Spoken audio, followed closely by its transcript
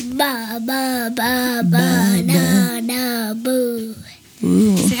Ba ba ba ba na na boo.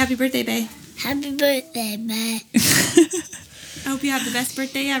 Ooh. Say happy birthday, bae. Happy birthday, bae. I hope you have the best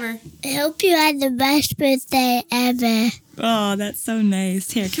birthday ever. I hope you had the best birthday ever. Oh, that's so nice.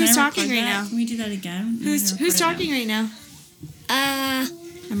 Here, can Who's I talking record right that? now? Can we do that again? Who's talking right now?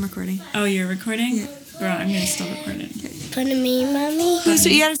 I'm recording. Oh, you're recording? Yeah. Bro, I'm going to stop recording. putting me, mommy.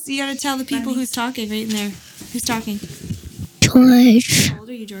 You gotta tell the people who's talking right in there. Who's talking? George, How old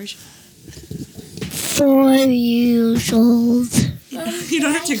are you, George? 4 years old. You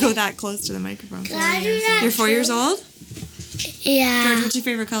don't have to go that close to the microphone. I do that You're 4 years old? George, Yeah, what's your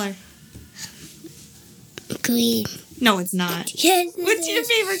favorite color? green. No, it's not. Yes, What's your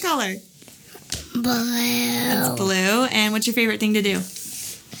favorite color? It's blue. blue. And what's your favorite thing to do?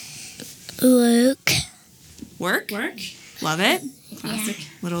 Luke. Work. Work? Love it. Classic.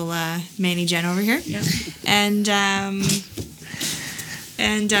 Little Manny Jen over here. Yep.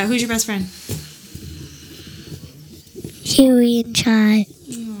 And who's your best friend? Huey and Chai.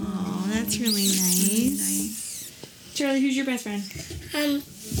 Oh, that's really nice. Charlie, who's your best friend?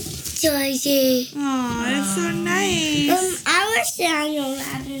 Georgie. Oh, that's so nice. I wish Daniel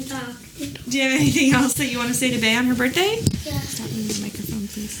hadn't talked. Do you have anything else that you want to say to Bae on her birthday? Yeah. Stop moving the microphone,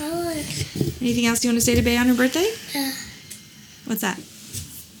 please. I wish. Anything else you want to say to Bae on her birthday? Yeah. What's that?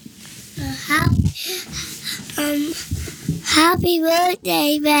 Happy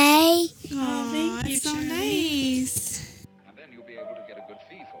birthday, Bay. Oh, thank you, that's so Charlie. nice. And then you'll be able to get a good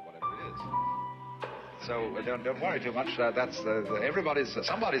fee for whatever it is. So don't worry too much.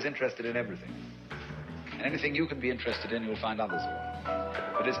 Somebody's interested in everything. And anything you can be interested in, you'll find others will.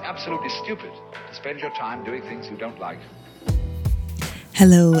 But it's absolutely stupid to spend your time doing things you don't like.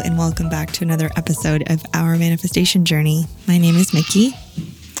 Hello, and welcome back to another episode of Our Manifestation Journey. My name is Mickey.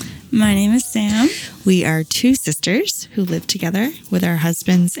 My name is Sam. We are two sisters who live together with our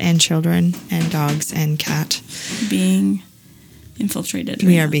husbands and children and dogs and cat. Being infiltrated.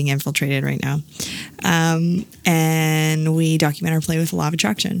 We right are now. being infiltrated right now. And we document our play with the law of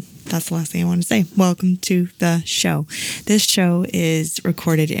attraction. That's the last thing I want to say. Welcome to the show. This show is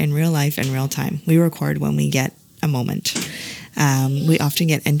recorded in real life in real time. We record when we get a moment. We often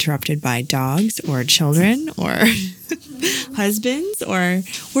get interrupted by dogs or children or husbands, or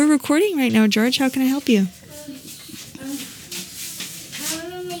we're recording right now. George, how can I help you? I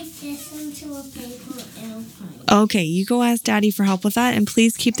want to make this into a paper airplane. Okay, you go ask Daddy for help with that, and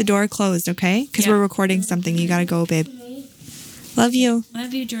please keep the door closed, okay? Because Yeah. we're recording something. You gotta go, babe. Love you.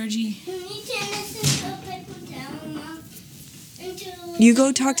 Love you, Georgie. Can we turn this into a paper down, Mom? You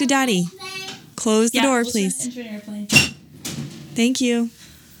go talk to Daddy. Close the door, we'll please. turn it into an airplane. Thank you.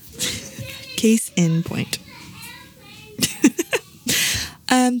 Case in point.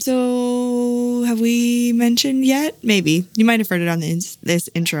 So have we mentioned yet? Maybe. You might have heard it on this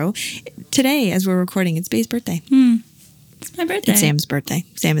intro. Today, as we're recording, it's Bae's birthday. It's my birthday. It's Sam's birthday.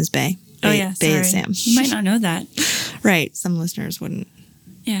 Sam is Bae. Oh, yeah. Bae is sorry. Sam. You might not know that. Right. Some listeners wouldn't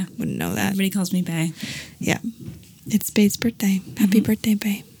Yeah. know that. Everybody calls me Bae. Yeah. It's Bae's birthday. Happy birthday,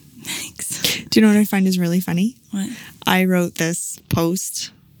 Bae. Thanks. Do you know what I find is really funny? What? I wrote this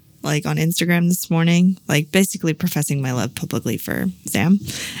post on Instagram this morning, basically professing my love publicly for Sam.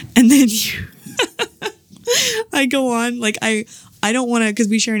 And then I go on, I don't want to, because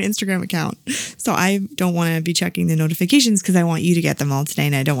we share an Instagram account. So I don't want to be checking the notifications because I want you to get them all today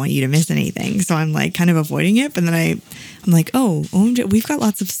and I don't want you to miss anything. So I'm kind of avoiding it. But then I'm like, oh, OMG, we've got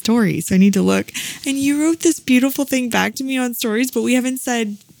lots of stories. So I need to look. And you wrote this beautiful thing back to me on stories, but we haven't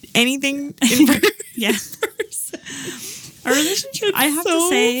said anything in Yeah. Our relationship, I have to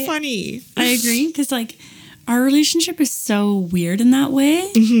say, funny. I agree, because our relationship is so weird in that way.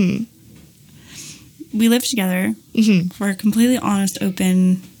 Mm-hmm. We live together. Mm-hmm. We're completely honest,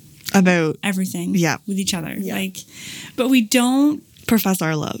 open, About everything. Yeah. With each other. Yeah. But we don't profess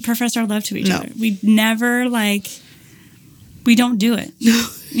our love. profess our love to each No. other. We never we don't do it. No.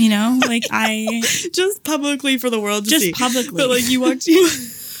 You know, I Just publicly for the world to Just see. publicly. But you walked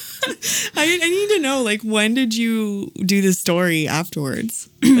I need to know, when did you do the story afterwards?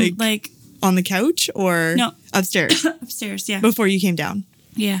 On the couch or No. upstairs upstairs. Yeah. before you came down?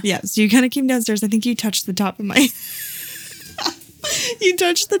 Yeah. Yeah. So you kind of came downstairs. I think you touched the top of my you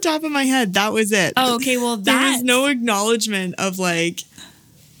touched the top of my head. That was it. Oh, okay. Well, There that was no acknowledgement of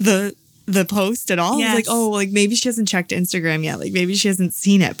the post at all. Yes. It was maybe she hasn't checked Instagram yet. Maybe she hasn't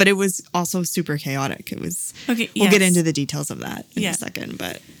seen it. But it was also super chaotic. It was Okay. We'll get yes. into the details of that in Yeah. a second.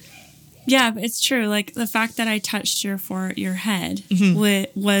 But Yeah, but it's true. The fact that I touched your head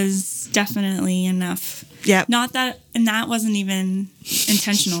was definitely enough. yeah. Not that, and that wasn't even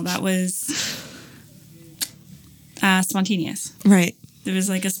intentional. That was spontaneous. Right. There was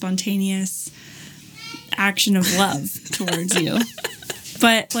like a spontaneous action of love towards you.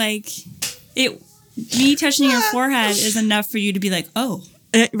 But like me touching your forehead is enough for you to be like, oh.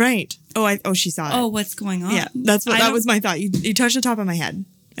 Right. Oh, she saw it. Oh, what's going on? Yeah, that was my thought. You touched the top of my head,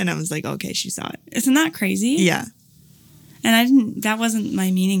 and I was like, okay, she saw it. Isn't that crazy? Yeah. And that wasn't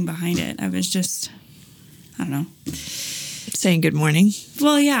my meaning behind it. I was just, I don't know. Saying good morning.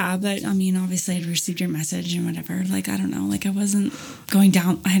 Well, yeah, but I mean, obviously I'd received your message and whatever. Like, I don't know. Like, I wasn't going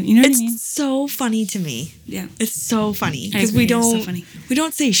down. You know what I mean? It's so funny to me. Yeah. It's so funny. I Because agree, we it's so funny.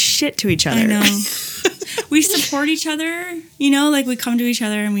 don't say shit to each other. I know. We support each other, you know, like we come to each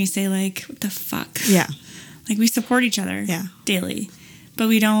other and we say like, what the fuck? Yeah. Like we support each other daily, but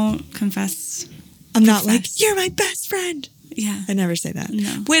we don't confess. I'm not like, you're my best friend. Yeah. I never say that.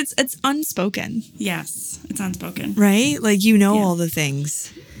 No. Well, it's unspoken. Yes. It's unspoken. Right? Like, you know all the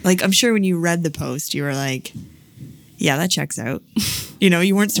things. Like, I'm sure when you read the post, you were like, yeah, that checks out. You know,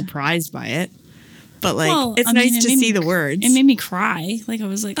 you weren't surprised by it. But like, it's nice to see the words. It made me cry. Like I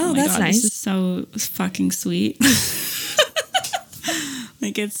was like, oh my that's God, nice. this is so fucking sweet.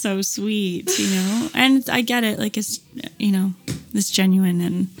 Like it's so sweet, you know? And I get it. Like it's, you know, it's genuine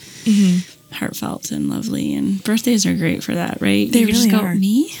and heartfelt and lovely. And birthdays are great for that, right? They you really just go, are.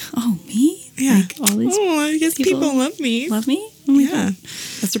 me? Oh, me? Yeah. Like all these I guess people love me. Love me? Oh my God.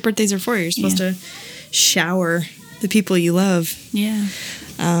 That's what birthdays are for. You're supposed to shower the people you love. Yeah.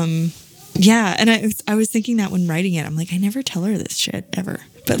 Yeah, and I was thinking that when writing it, I'm like, I never tell her this shit ever.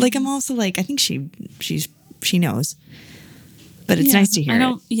 But like, I'm also like, I think she knows. But it's nice to hear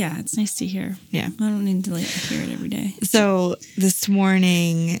it. Yeah, it's nice to hear. Yeah. I don't need to like hear it every day. So this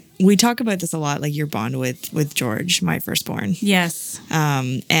morning, we talk about this a lot, like your bond with George, my firstborn. Yes.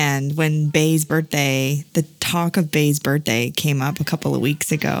 And when Bay's birthday, the talk of Bay's birthday came up a couple of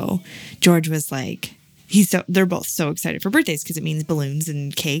weeks ago, George was like, they're both so excited for birthdays because it means balloons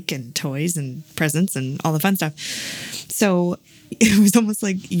and cake and toys and presents and all the fun stuff. So it was almost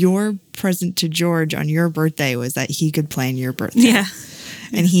like your present to George on your birthday was that he could plan your birthday. Yeah.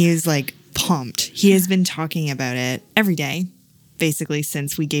 And he is like pumped. He has been talking about it every day, basically,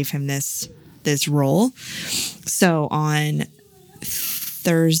 since we gave him this role. So on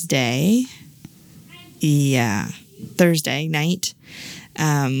Thursday night,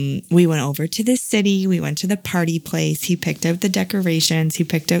 we went over to the city. We went to the party place. He picked out the decorations. He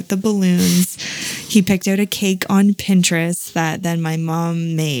picked out the balloons. He picked out a cake on Pinterest that then my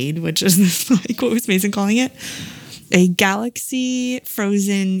mom made, which is like, what was Mason calling it? A galaxy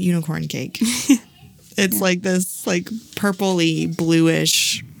frozen unicorn cake. It's like this like purpley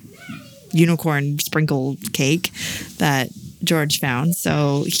bluish unicorn sprinkled cake that George found.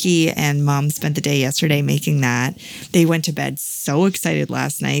 So he and Mom spent the day yesterday making that. They went to bed so excited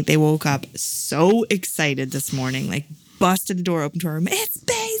last night. They woke up so excited this morning, like busted the door open to our room. It's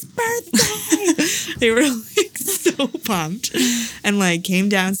Bay's birthday. They were like so pumped and like came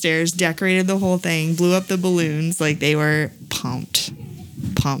downstairs, decorated the whole thing, blew up the balloons. Like they were pumped.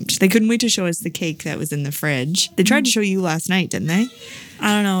 They couldn't wait to show us the cake that was in the fridge. They tried to show you last night, didn't they?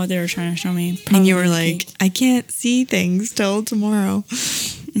 I don't know what they were trying to show me. And you were like, I can't see things till tomorrow.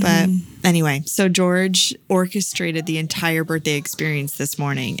 But anyway, so George orchestrated the entire birthday experience this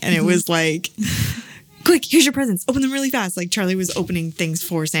morning. And it was like, quick, here's your presents. Open them really fast. Like Charlie was opening things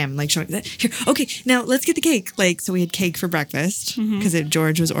for Sam, like showing that. Here, okay, now let's get the cake. Like, so we had cake for breakfast because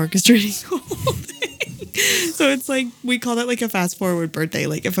George was orchestrating the whole thing. So it's like, we call that like a fast forward birthday.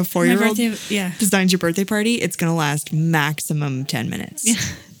 Like if a 4-year-old designs your birthday party, it's going to last maximum 10 minutes. Yeah.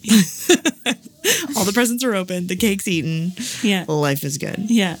 All the presents are open. The cake's eaten. Yeah. Life is good.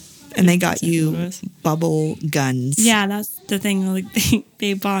 Yeah. And they got you bubble guns. Yeah, that's the thing. Like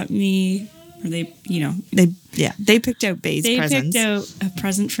they bought me, or they picked out Bay's presents. They picked out a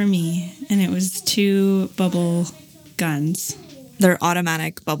present for me, and it was 2 bubble guns. They're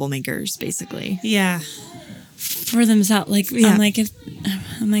automatic bubble makers, basically. Yeah, for themselves. Like I'm like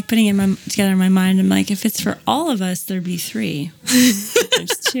putting it together in my mind. I'm like, if it's for all of us, there'd be 3.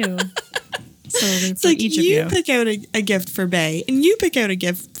 There's 2. So it's like each of you pick out a gift for Bay, and you pick out a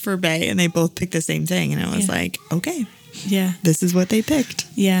gift for Bay, and they both pick the same thing. And I was like, okay, this is what they picked.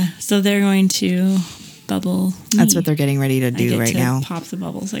 Yeah, so they're going to bubble. That's what they're getting ready to do right now. Pop the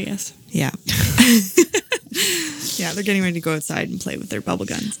bubbles, I guess. Yeah. Yeah, they're getting ready to go outside and play with their bubble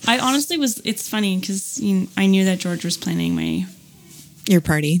guns. I honestly it's funny because I knew that George was planning my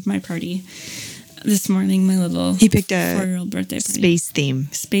party this morning. My little he picked a 4-year-old birthday party.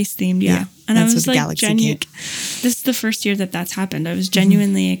 Space themed, yeah. And that's I was with like, galaxy cake. This is the first year that's happened. I was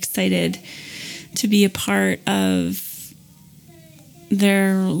genuinely excited to be a part of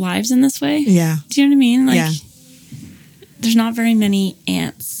their lives in this way. Yeah. Do you know what I mean? Like, there's not very many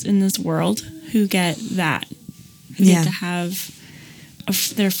aunts in this world who get that. Who get to have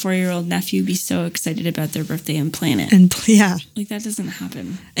their 4-year-old nephew be so excited about their birthday and plan it. And Like, that doesn't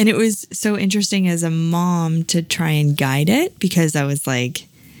happen. And it was so interesting as a mom to try and guide it, because I was like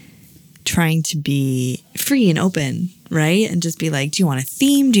trying to be free and open, right? And just be like, do you want a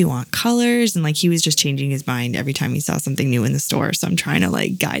theme? Do you want colors? And like, he was just changing his mind every time he saw something new in the store. So I'm trying to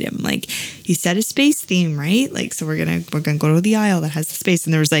like guide him. Like, he said a space theme, right? Like, so we're gonna go to the aisle that has the space.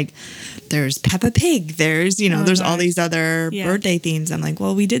 And there's Peppa Pig. There's, there's all these other birthday themes. I'm like,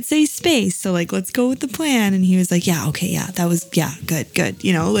 well, we did say space. So like, let's go with the plan. And he was like, yeah, okay. Yeah, that was, good.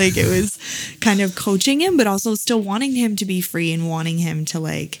 Like, it was kind of coaching him, but also still wanting him to be free and wanting him to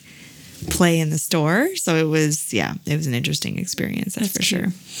like play in the store. So it was an interesting experience. That's for cute. Sure.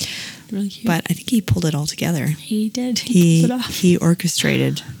 Really cute. But I think he pulled it all together. He did. He pulled it off. he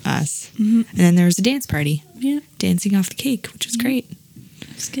orchestrated us. Mm-hmm. And then there was a dance party. Yeah. Dancing off the cake, which was great.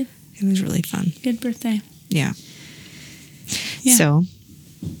 It's good. It was really fun. Good birthday. Yeah. Yeah. So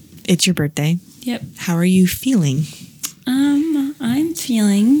it's your birthday. Yep. How are you feeling? I'm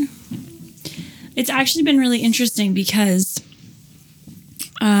feeling, it's actually been really interesting because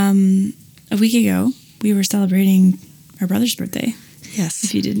a week ago we were celebrating our brother's birthday. Yes.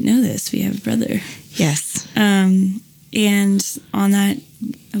 If you didn't know this, we have a brother. Yes. And on that,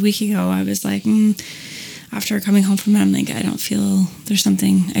 a week ago, I was like, after coming home from it, I'm like, I feel like there's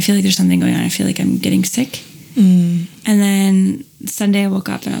something going on. I feel like I'm getting sick. And then Sunday I woke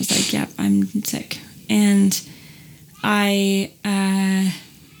up and I was like, yep, I'm sick. And I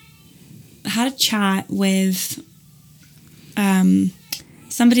had a chat with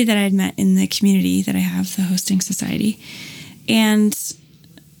somebody that I had met in the community that I have, the hosting society. And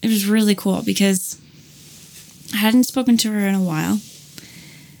it was really cool because I hadn't spoken to her in a while.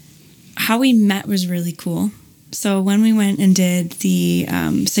 How we met was really cool. So when we went and did the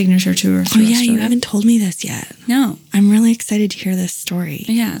signature tour through you Australia, haven't told me this yet. No. I'm really excited to hear this story.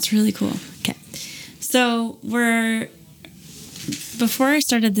 Yeah, it's really cool. Okay. So before I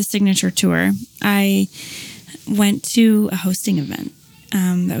started the signature tour, I went to a hosting event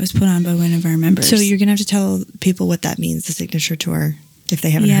that was put on by one of our members. So you're going to have to tell people what that means, the signature tour, if they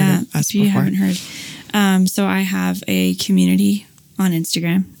haven't heard of us if you before. haven't heard. So I have a community on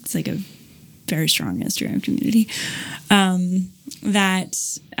Instagram. It's like a very strong Instagram community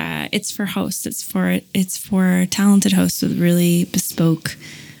that it's for hosts. It's for talented hosts with really bespoke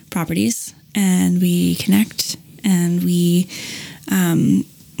properties, and we connect and we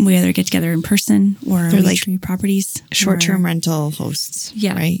either get together in person or They're we like trade properties, short-term rental hosts.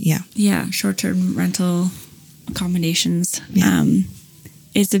 Yeah. Right. Yeah. Short-term rental accommodations. Yeah.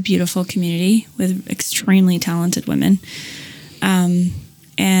 It's a beautiful community with extremely talented women.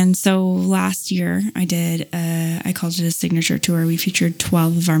 And so last year I called it a signature tour. We featured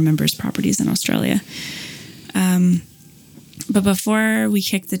 12 of our members' properties in Australia. But before we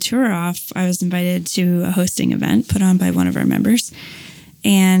kicked the tour off, I was invited to a hosting event put on by one of our members.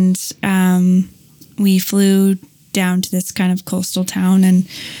 And we flew down to this kind of coastal town, and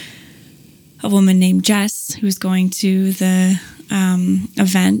a woman named Jess, who was going to the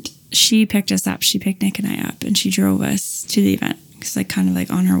event, she picked us up. She picked Nick and I up, and she drove us to the event. It's like kind of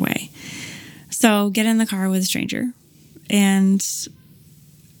like on her way. So get in the car with a stranger, and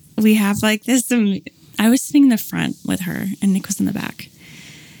we have like this. I was sitting in the front with her, and Nick was in the back,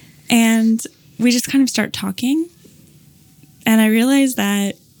 and we just kind of start talking. And I realized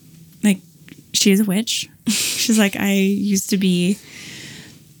that, like, she's a witch. She's like, she's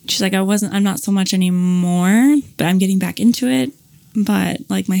like, I'm not so much anymore, but I'm getting back into it. But,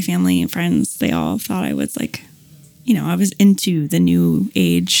 like, my family and friends, they all thought I was, like, I was into the new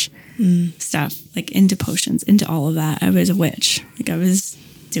age stuff, like, into potions, into all of that. I was a witch. Like, I was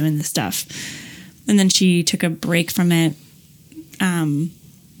doing this stuff. And then she took a break from it.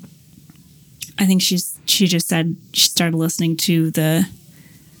 I think she just said she started listening to the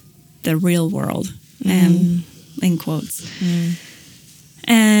real world, and in quotes.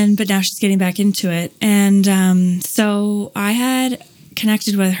 But now she's getting back into it. And so I had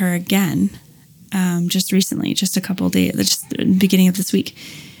connected with her again just recently, just a couple of days, just the beginning of this week.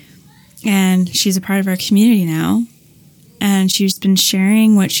 And she's a part of our community now. And she's been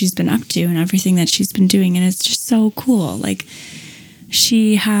sharing what she's been up to and everything that she's been doing. And it's just so cool. Like,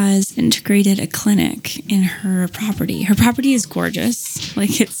 she has integrated a clinic in her property. Her property is gorgeous.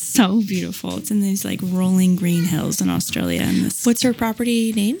 Like, it's so beautiful. It's in these, like, rolling green hills in Australia. And What's her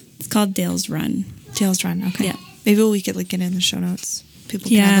property name? It's called Dale's Run. Dale's Run. Okay. Yeah. Maybe we could link it in the show notes. People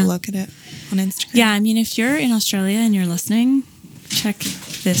can have a look at it on Instagram. Yeah, I mean, if you're in Australia and you're listening, check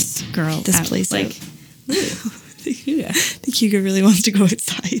this girl out. Place. Like, Hugo. I think Hugo really wants to go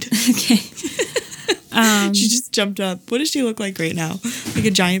outside. Okay. She just jumped up. What does she look like right now? Like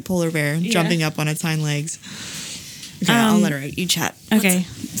a giant polar bear jumping up on its hind legs. Okay, I'll let her out. You chat. Okay.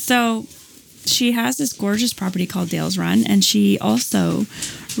 So she has this gorgeous property called Dale's Run, and she also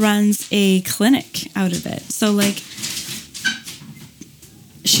runs a clinic out of it. So, like,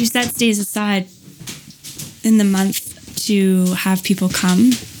 she sets days aside in the month to have people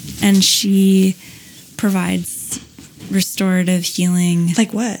come, and she provides restorative healing.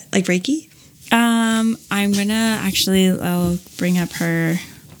 Like what? Like Reiki? I'm gonna I'll bring up her.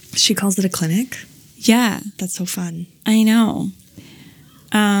 She calls it a clinic? Yeah, That's so fun. I know.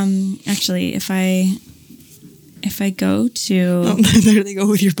 Actually, if I go to Oh, there they go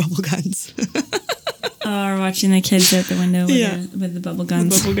with your bubble guns. or watching the kids at the window with the bubble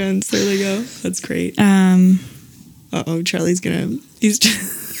guns. Bubble guns. There they go. That's great. Charlie's he's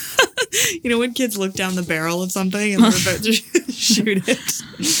you know when kids look down the barrel of something and they're about to shoot it?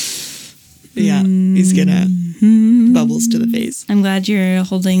 Yeah, he's gonna bubbles to the face. I'm glad you're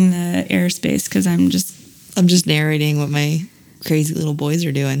holding the airspace because I'm just narrating what my crazy little boys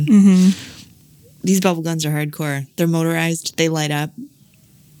are doing. These bubble guns are hardcore. They're motorized. They light up.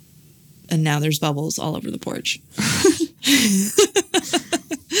 And now there's bubbles all over the porch.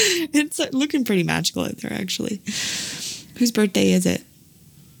 It's looking pretty magical out there, actually. Whose birthday is it?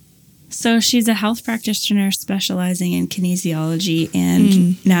 So she's a health practitioner specializing in kinesiology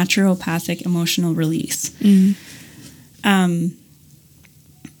and naturopathic emotional release.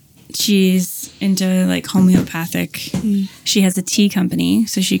 She's into like homeopathic. She has a tea company,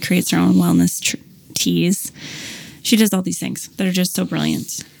 so she creates her own wellness teas. She does all these things that are just so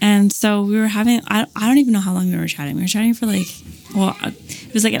brilliant. And so we were having, I don't even know how long we were chatting. We were chatting for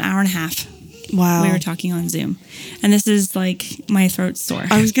it was like an hour and a half. Wow. We were talking on Zoom. And this is like, my throat's sore.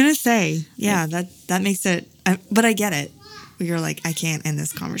 I was going to say, yeah, that makes it, but I get it. You're like, I can't end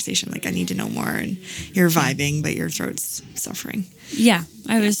this conversation. Like, I need to know more. And you're vibing, but your throat's suffering. Yeah,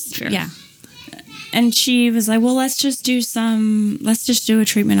 yeah. And she was like, well, let's just do a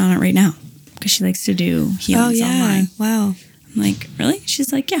treatment on it right now. Because she likes to do healings online. Wow. I'm like, really?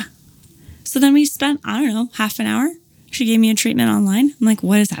 She's like, yeah. So then we spent, I don't know, half an hour. She gave me a treatment online. I'm like,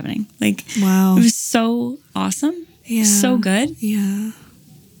 what is happening? Like, wow. It was so awesome. Yeah. So good. Yeah.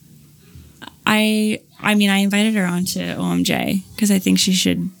 I invited her onto OMJ because I think she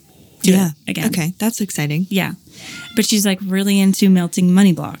should do it again. Okay, that's exciting. Yeah. But she's like really into melting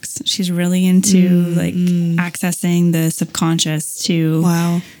money blocks. She's really into like accessing the subconscious to...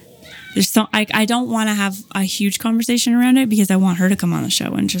 Wow. There's so I don't want to have a huge conversation around it because I want her to come on the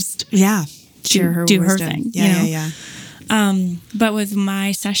show and just share her do her wisdom. thing. Yeah. But with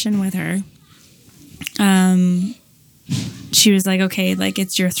my session with her, she was like, okay, like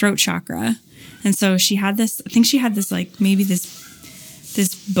it's your throat chakra. And so she had this, I think she had this like maybe this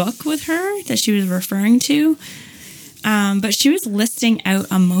book with her that she was referring to. But she was listing out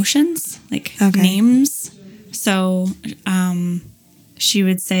emotions, like names. So she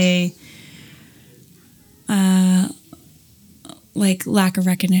would say, like lack of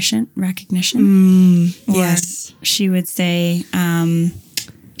recognition. Yes. She would say,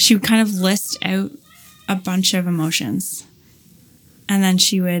 she would kind of list out a bunch of emotions. And then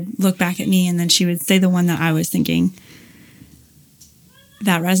she would look back at me and then she would say the one that I was thinking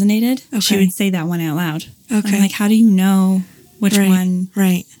that resonated. Okay. She would say that one out loud. Okay. I'm like, how do you know which one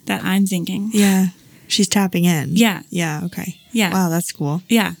that I'm thinking? Yeah. She's tapping in. Yeah. Yeah. Okay. Yeah. Wow, that's cool.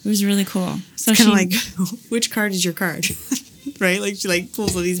 Yeah. It was really cool. So it's kind of like, which card is your card? Right? Like she like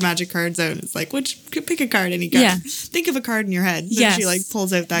pulls all these magic cards out. And it's like, pick a card, any card. Yeah. Think of a card in your head. Then yes. she like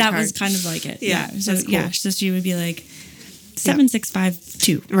pulls out that card. That was kind of like it. Yeah. So, that's cool. Yeah. So she would be like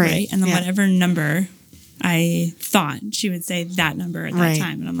 7652. Right. And then whatever number I thought, she would say that number at that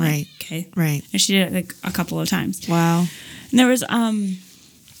time. And I'm like, okay. Right. And she did it like a couple of times. Wow. And there was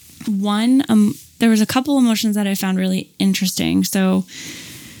there was a couple emotions that I found really interesting. So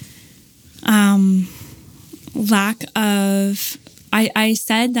lack of I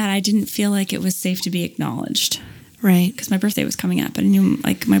said that I didn't feel like it was safe to be acknowledged. Right. Because my birthday was coming up. And I knew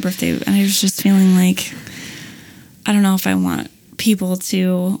like my birthday, and I was just feeling like I don't know if I want people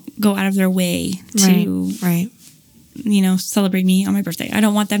to go out of their way to celebrate me on my birthday. I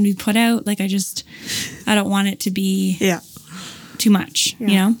don't want them to be put out. Like I don't want it to be too much, you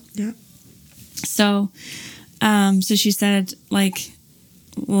know? Yeah. So she said like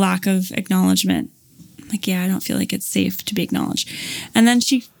lack of acknowledgement. Like, yeah, I don't feel like it's safe to be acknowledged. And then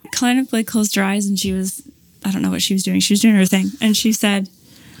she kind of like closed her eyes and I don't know what she was doing. She was doing her thing. And she said,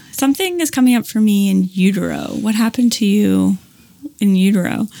 something is coming up for me in utero. What happened to you in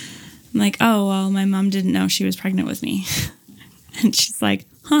utero? I'm like, oh, well, my mom didn't know she was pregnant with me. And she's like,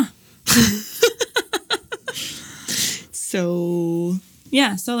 huh. So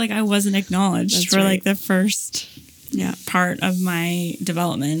Yeah. So like I wasn't acknowledged That's for right. like the first part of my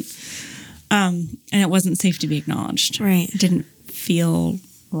development. And it wasn't safe to be acknowledged. Right. It didn't feel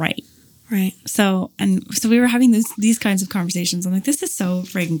right. right. So we were having these kinds of conversations. I'm like, this is so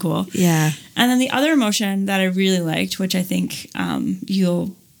freaking cool. Yeah. And then the other emotion that I really liked, which I think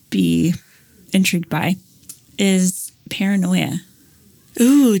you'll be intrigued by, is paranoia.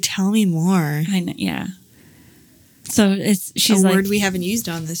 Ooh, tell me more. I know, yeah. So she's a like, word we haven't used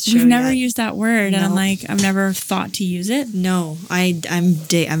on this show. we've never yet. used that word, and I'm No. like, I've never thought to use it. No, I'm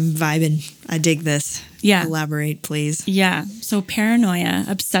vibing. I dig this. Yeah. Elaborate, please. Yeah. So paranoia,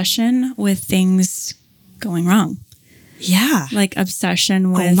 obsession with things going wrong, Yeah. like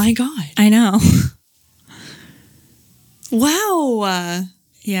obsession with. Oh my God. I know. Wow.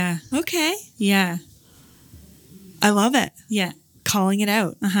 Yeah. Okay. Yeah. I love it. Yeah. Calling it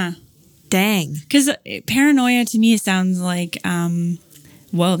out. Uh-huh. Dang. Because paranoia to me sounds like,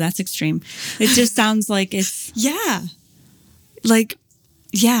 whoa, that's extreme. It just sounds like it's Yeah. Like,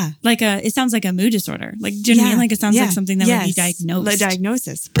 yeah. like it sounds like a mood disorder. Like, do you know what I mean? Like it sounds like something that would be diagnosed. The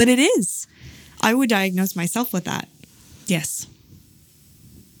diagnosis. But it is. I would diagnose myself with that. Yes.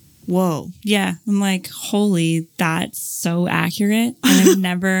 Whoa. Yeah. I'm like, holy, that's so accurate. And I've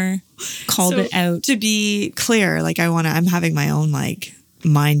never called it out. To be clear, like I'm having my own like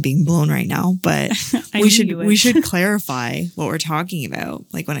mind being blown right now, but I we knew should you would. we should clarify what we're talking about,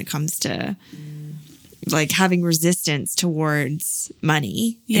 like when it comes to like having resistance towards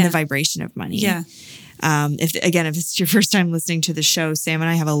money and Yeah. the vibration of money. Yeah. If it's your first time listening to the show, Sam and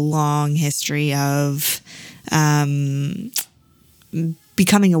I have a long history of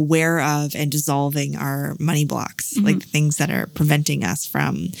becoming aware of and dissolving our money blocks, like the things that are preventing us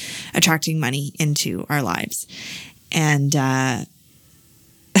from attracting money into our lives. And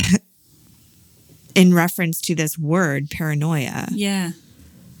in reference to this word, paranoia, Yeah.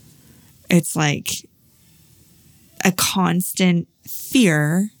 it's like a constant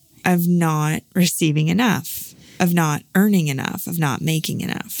fear of not receiving enough, of not earning enough, of not making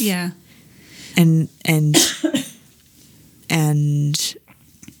enough. Yeah. And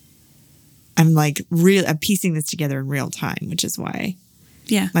I'm like I'm piecing this together in real time, which is why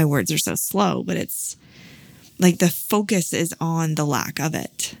Yeah. my words are so slow, but it's like the focus is on the lack of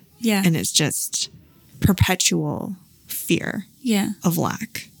it. Yeah. And it's just perpetual fear Yeah. of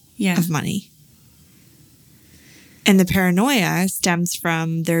lack Yeah. of money. And the paranoia stems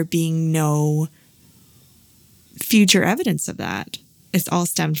from there being no future evidence of that. It's all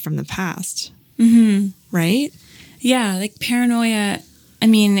stemmed from the past. Mm-hmm. Right? Yeah, like paranoia. I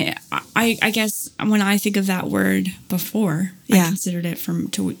mean, I guess when I think of that word before, Yeah. I considered it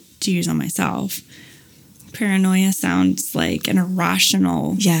to use on myself. Paranoia sounds like an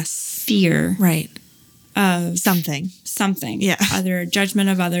irrational Yes. fear Right. of Something. something. Yeah. Either judgment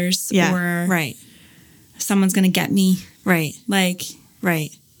of others Yeah. or Right. someone's going to get me. Right. Like,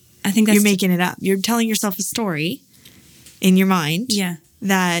 Right. I think that's You're making it up. You're telling yourself a story in your mind Yeah.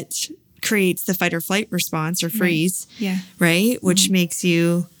 that creates the fight or flight response or freeze, Yeah. right? Which makes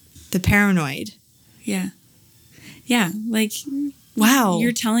you the paranoid. Yeah. Yeah. Like, Wow.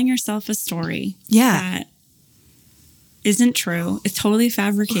 you're telling yourself a story Yeah. that isn't true. It's totally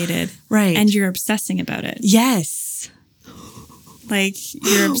fabricated. Right. And you're obsessing about it. Yes. Like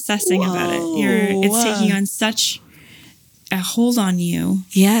you're obsessing about it. It's taking on such a hold on you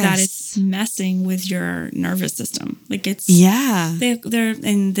Yes. that it's messing with your nervous system. Like it's Yeah. they're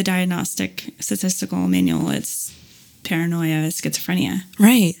in the diagnostic statistical manual. It's paranoia, schizophrenia,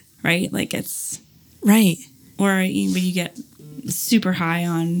 Right. right? Like it's Right. or when you get super high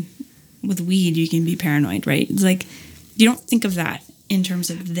on with weed, you can be paranoid, right? It's like you don't think of that in terms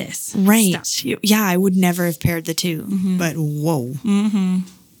of this Right. stuff. Yeah, I would never have paired the two, but whoa. Mm-hmm.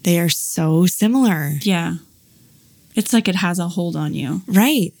 They are so similar. Yeah. It's like it has a hold on you.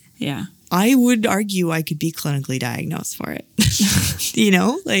 Right. Yeah. I would argue I could be clinically diagnosed for it. You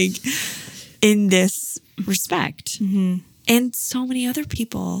know, like in this respect. Mm-hmm. And so many other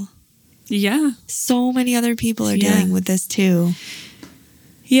people. Yeah. So many other people are Yeah. dealing with this too.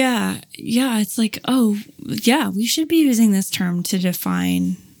 Yeah. Yeah. It's like, oh, yeah, we should be using this term to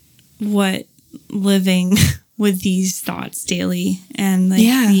define what living with these thoughts daily and like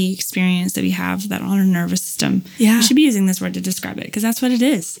Yeah. the experience that we have that on our nervous system. Yeah. We should be using this word to describe it because that's what it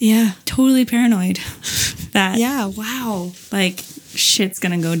is. Yeah. Totally paranoid that Yeah. Wow. like shit's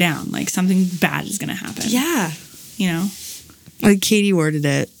going to go down. Like something bad is going to happen. Yeah. You know? Like Katie worded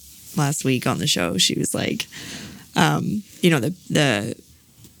it last week on the show. She was like, you know, the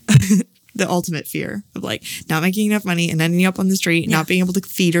the ultimate fear of like not making enough money and ending up on the street, not being able to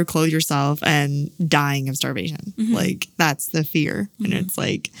feed or clothe yourself and dying of starvation. Like that's the fear. And it's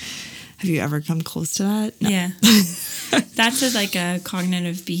like, have you ever come close to that? No. Yeah. That's like a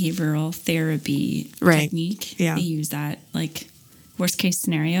cognitive behavioral therapy technique. Yeah. They use that like worst case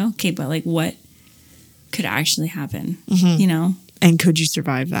scenario. Okay, but like what could actually happen? You know? And could you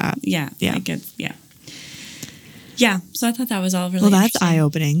survive that? Yeah. Yeah. Like yeah. Yeah. So I thought that was all really Well, that's interesting.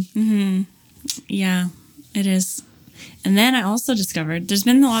 eye-opening. Yeah, it is. And then I also discovered there's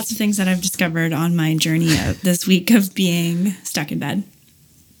been lots of things that I've discovered on my journey this week of being stuck in bed.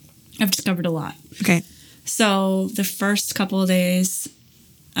 I've discovered a lot. Okay. So the first couple of days,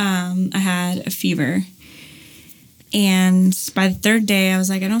 I had a fever. And by the third day, I was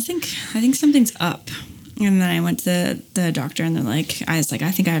like, I think something's up. And then I went to the doctor and they're like, I think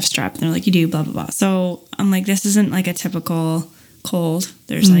I have strep. And they're like, you do, blah, blah, blah. So I'm like, this isn't like a typical cold.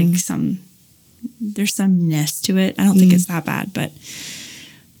 There's like there's some ness to it. I don't think it's that bad, but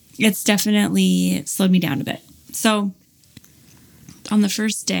it's definitely slowed me down a bit. So on the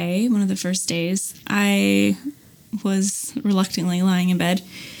first day, one of the first days, I was reluctantly lying in bed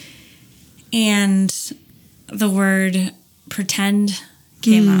and the word pretend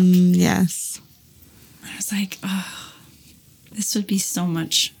came up. Yes. I was like, oh, this would be so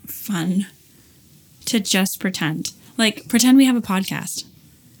much fun to just pretend. Like, pretend we have a podcast.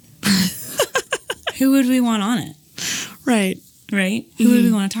 Who would we want on it? Right. Right? Who would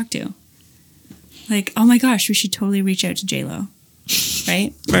we want to talk to? Like, oh my gosh, we should totally reach out to J-Lo.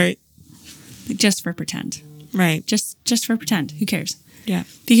 Right? Right. Like, just for pretend. Right. Just for pretend. Who cares? Yeah.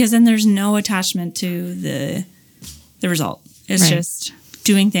 Because then there's no attachment to the result. It's just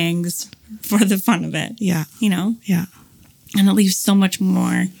doing things for the fun of it. Yeah. You know? Yeah. And it leaves so much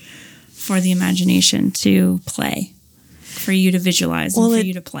more for the imagination to play, for you to visualize and for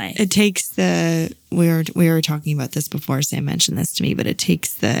you to play. It takes we were talking about this before, Sam mentioned this to me, but it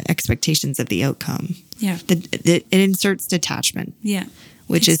takes the expectations of the outcome. Yeah. It inserts detachment. Yeah.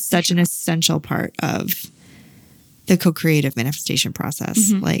 Which is such an essential part of the co-creative manifestation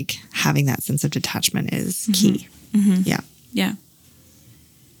process. Like having that sense of detachment is key. Yeah. Yeah.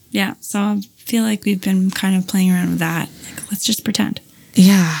 Yeah. So I feel like we've been kind of playing around with that. Like, let's just pretend.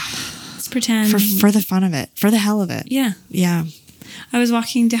 Yeah. Let's pretend. For the fun of it. For the hell of it. Yeah. Yeah. I was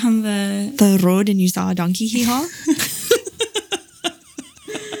walking down the road and you saw a donkey hee-haw?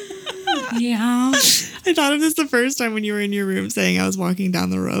 Yeah. I thought of this the first time when you were in your room saying I was walking down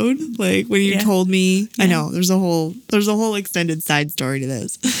the road. Like when you told me, I know there's a whole extended side story to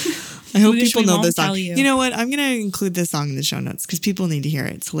this. I hope people know this song. You know what? I'm going to include this song in the show notes because people need to hear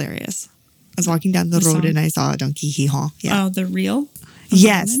it. It's hilarious. I was walking down the road and I saw a donkey hee-haw. Yeah. Oh, the reel?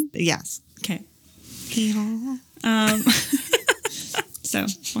 Yes. Yes. Okay. Hee-haw. So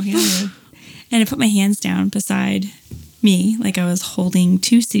walking down the road, and I put my hands down beside me, like I was holding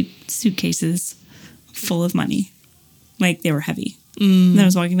two suitcases full of money, like they were heavy. And then I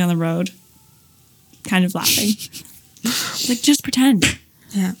was walking down the road, kind of laughing, like just pretend.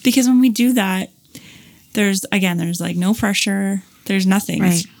 Yeah. Because when we do that, there's like no pressure. There's nothing.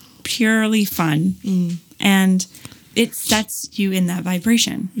 Right. It's purely fun, and it sets you in that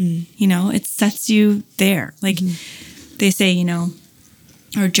vibration. You know, it sets you there. Like they say, you know.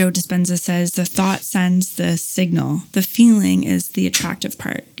 Or Joe Dispenza says, the thought sends the signal. The feeling is the attractive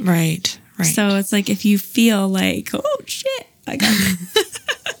part. Right. Right. So it's like if you feel like, oh shit, I got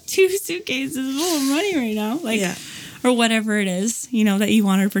 2 suitcases full of money right now, like, or whatever it is, you know, that you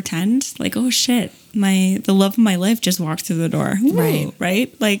want to pretend, like, oh shit, the love of my life just walked through the door. Ooh,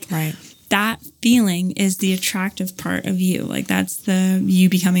 right? Like, that feeling is the attractive part of you. Like that's the you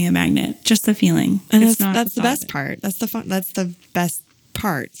becoming a magnet. Just the feeling, and that's the best part. That's the fun. That's the best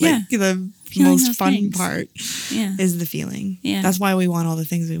part. Like the most fun part is the feeling. Yeah. That's why we want all the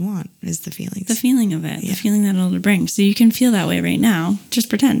things we want is the feelings. The feeling of it. The feeling that it'll bring. So you can feel that way right now. Just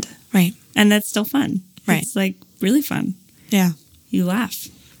pretend. Right. And that's still fun. Right. It's like really fun. Yeah. You laugh.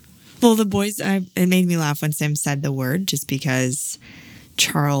 Well, the boys, it made me laugh when Sam said the word just because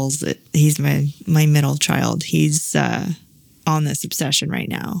Charles, he's my middle child. He's on this obsession right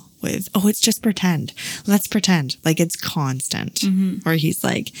now with, it's just pretend. Let's pretend. Like it's constant. Or he's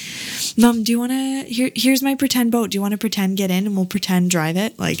like, Mom, do you want to, here's my pretend boat. Do you want to pretend get in and we'll pretend drive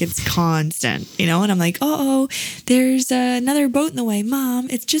it? Like it's constant, you know? And I'm like, there's another boat in the way. Mom,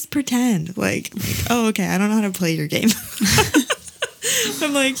 it's just pretend. Like, oh, okay. I don't know how to play your game.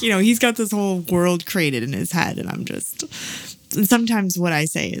 I'm like, you know, he's got this whole world created in his head and I'm just... And sometimes what I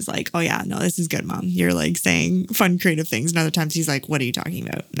say is like, oh yeah, no, this is good, Mom. You're like saying fun, creative things. And other times he's like, what are you talking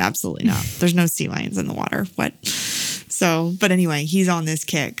about? Absolutely not. There's no sea lions in the water. What? So, but anyway, he's on this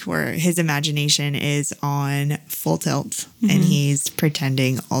kick where his imagination is on full tilt and he's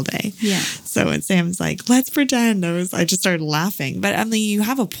pretending all day. Yeah. So when Sam's like, let's pretend, I just started laughing. But I mean, you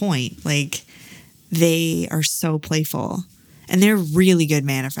have a point. Like, they are so playful and they're really good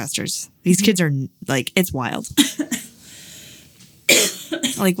manifestors. These kids are like, it's wild.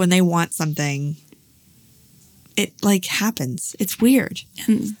 Like when they want something, it like happens. It's weird.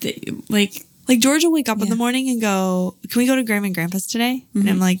 And Like George will wake up in the morning and go, can we go to Grandma and Grandpa's today? And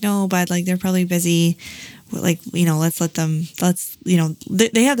I'm like, no, but like they're probably busy. Like, you know, let's, you know,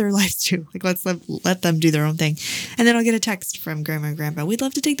 they have their lives too. Like, let's let them do their own thing. And then I'll get a text from Grandma and Grandpa. We'd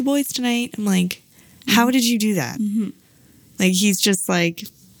love to take the boys tonight. I'm like, how did you do that? Like, he's just like,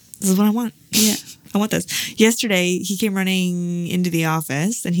 this is what I want. yeah. I want this. Yesterday, he came running into the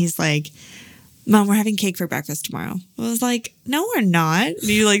office and he's like, Mom, we're having cake for breakfast tomorrow. I was like, no, we're not. And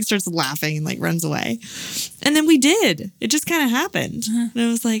he like starts laughing and like runs away. And then we did. It just kind of happened. And I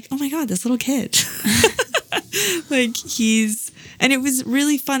was like, oh my God, this little kid. Like and it was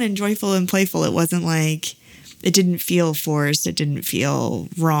really fun and joyful and playful. It wasn't like, it didn't feel forced. It didn't feel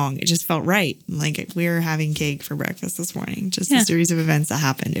wrong. It just felt right. Like we were having cake for breakfast this morning. Just a series of events that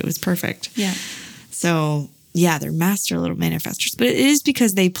happened. It was perfect. Yeah. So yeah, they're master little manifestors, but it is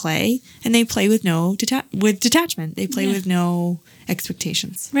because they play and they play with with detachment. They play with no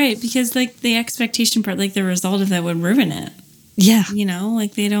expectations. Right. Because like the expectation part, like the result of that would ruin it. Yeah. You know,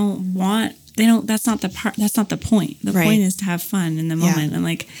 like that's not the point. The point is to have fun in the moment. And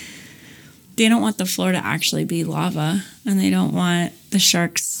like, they don't want the floor to actually be lava and they don't want the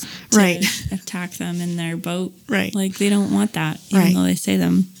sharks to attack them in their boat. Right. Like they don't want that, even though they say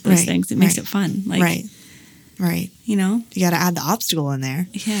those things. It makes it fun. Like, Right. You know? You got to add the obstacle in there.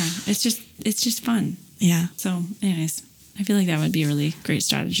 Yeah. It's just fun. Yeah. So anyways, I feel like that would be a really great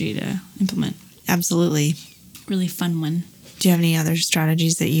strategy to implement. Absolutely. Really fun one. Do you have any other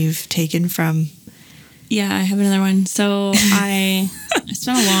strategies that you've taken from? Yeah, I have another one. So I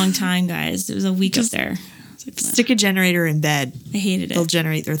spent a long time, guys. It was a week up there. Like, stick a generator in bed. I hated it. They'll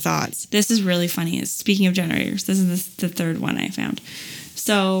generate their thoughts. This is really funny. Speaking of generators, this is the third one I found.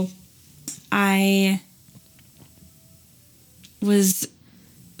 So I was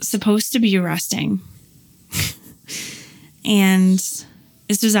supposed to be resting. And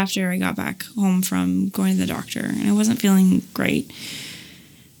this was after I got back home from going to the doctor. And I wasn't feeling great.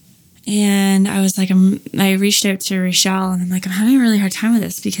 And I was like, I reached out to Rochelle and I'm like, I'm having a really hard time with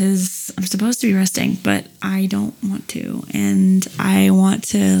this because I'm supposed to be resting, but I don't want to. And I want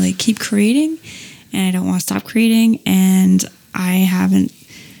to like keep creating and I don't want to stop creating. And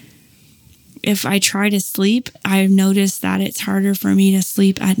if I try to sleep, I've noticed that it's harder for me to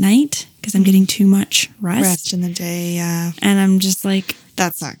sleep at night because I'm getting too much rest in the day. Yeah. And I'm just like,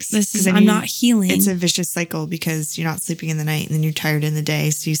 that sucks. I'm not healing. It's a vicious cycle because you're not sleeping in the night and then you're tired in the day.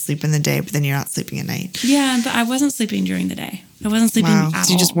 So you sleep in the day, but then you're not sleeping at night. Yeah, but I wasn't sleeping during the day. I wasn't sleeping at all.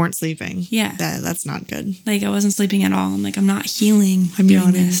 So you just weren't sleeping. Yeah. That's not good. Like I wasn't sleeping at all. I'm like, I'm not healing. I'm doing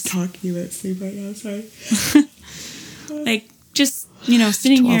talking about sleep right now. Sorry. Like just,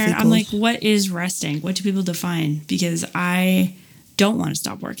 sitting here, cold. I'm like, what is resting? What do people define? Because I don't want to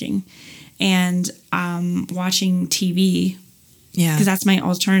stop working. And watching TV. Yeah. Because that's my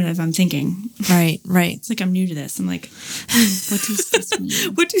alternative, I'm thinking. Right. It's like I'm new to this. I'm like, what does this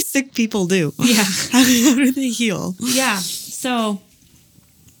mean? What do sick people do? Yeah. How do they heal? Yeah. So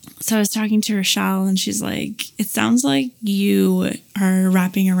I was talking to Rochelle and she's like, it sounds like you are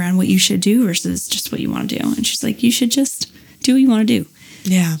wrapping around what you should do versus just what you want to do. And she's like, you should just do what you want to do.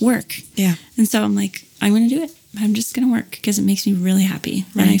 Yeah. Work. Yeah. And so I'm like, I'm going to do it. I'm just going to work because it makes me really happy.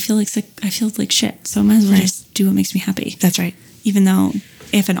 Right. And I feel like shit. So I might as well just do what makes me happy. That's right. Even though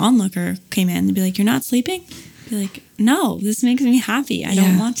if an onlooker came in and be like, you're not sleeping? I'd be like, no, this makes me happy. I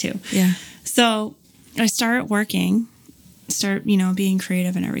don't want to. Yeah. So I start working, being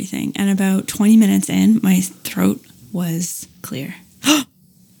creative and everything. And about 20 minutes in, my throat was clear.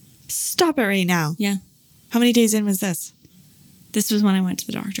 Stop it right now. Yeah. How many days in was this? This was when I went to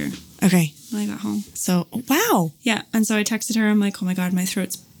the doctor. Okay. When I got home. So, wow. Yeah. And so I texted her. I'm like, oh my God, my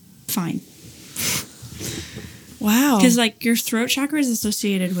throat's fine. Wow. Because your throat chakra is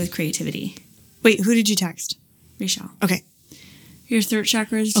associated with creativity. Wait, who did you text? Rochelle. Okay. Your throat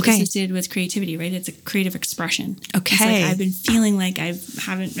chakra is associated with creativity, right? It's a creative expression. Okay. It's like I've been feeling like I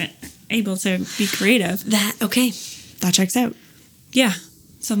haven't been able to be creative. That checks out. Yeah.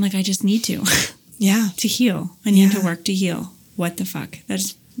 So I'm like, I just need to. Yeah. To heal. I need to work to heal. What the fuck?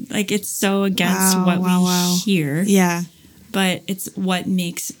 That's it's so against what we hear. Yeah. But it's what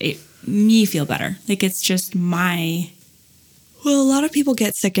makes me feel better. Like it's just my Well, a lot of people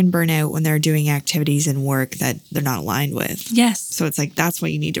get sick and burn out when they're doing activities and work that they're not aligned with. Yes. So it's like, that's why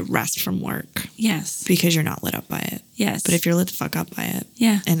you need to rest from work. Yes. Because you're not lit up by it. Yes. But if you're lit the fuck up by it.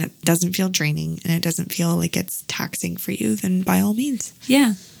 Yeah. And it doesn't feel draining and it doesn't feel like it's taxing for you, then by all means.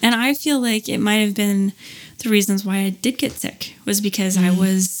 Yeah. And I feel like it might have been the reasons why I did get sick was because I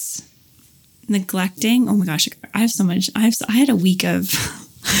was neglecting. Oh my gosh. I have so much. I had a week of,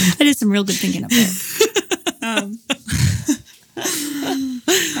 I did some real good thinking up there.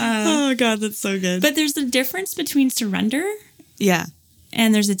 Oh God, that's so good. But there's a difference between surrender yeah.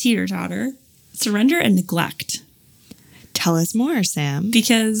 and there's a teeter-totter. Surrender and neglect. Tell us more, Sam.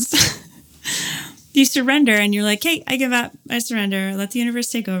 Because you surrender and you're like, hey, I give up. I surrender. Let the universe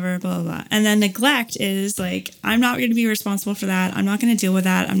take over, blah, blah, blah. And then neglect is like, I'm not going to be responsible for that. I'm not going to deal with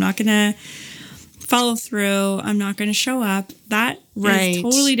that. I'm not going to follow through. I'm not going to show up. That is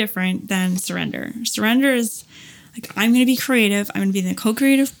totally different than surrender. Surrender is like, I'm going to be creative. I'm going to be in the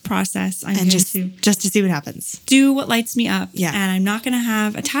co-creative process. I'm going to just to see what happens. Do what lights me up. Yeah. And I'm not going to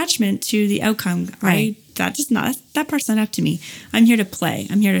have attachment to the outcome. Right. That part's not up to me. I'm here to play.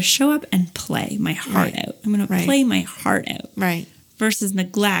 I'm here to show up and play my heart out. I'm going to play my heart out. Right. Versus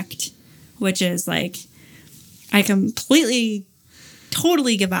neglect, which is like, I completely,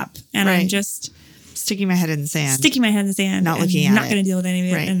 totally give up. And I'm just sticking my head in the sand. Not looking at it. Not going to deal with any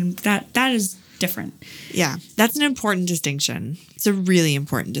of it. Right. And that is different. Yeah. That's an important distinction. It's a really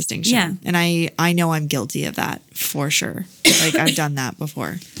important distinction. Yeah. And I know I'm guilty of that for sure. Like I've done that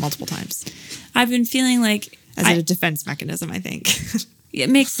before multiple times. I've been feeling like as a defense mechanism, I think. It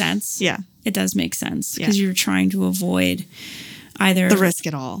makes sense. Yeah. It does make sense because you're trying to avoid either the risk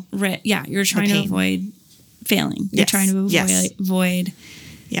at all. You're trying to avoid failing. You're trying to avoid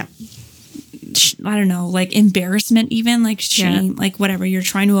yeah. I don't know, like embarrassment, even like shame, like whatever. You're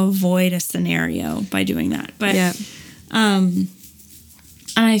trying to avoid a scenario by doing that. But, and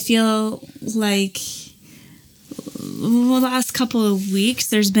I feel like the last couple of weeks,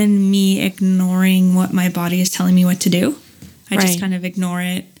 there's been me ignoring what my body is telling me what to do. I just kind of ignore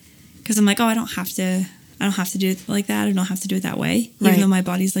it because I'm like, oh, I don't have to do it like that. I don't have to do it that way. Even though my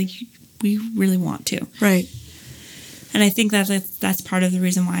body's like, we really want to. Right. And I think that's part of the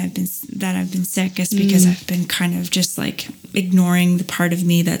reason why I've been sick is because I've been kind of just like ignoring the part of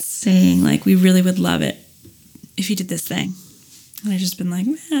me that's saying like, we really would love it if you did this thing. And I've just been like,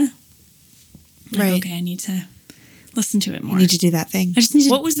 okay, I need to listen to it more. You need to do that thing. I just need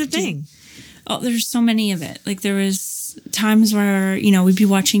to. What was the thing? Oh, there's so many of it. Like there was times where, we'd be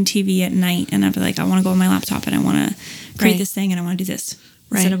watching TV at night and I'd be like, I want to go on my laptop and I want to create this thing and I want to do this.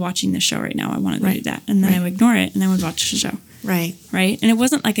 Instead of watching the show right now, I want to go do that. And then I would ignore it and I would watch the show. Right. Right. And it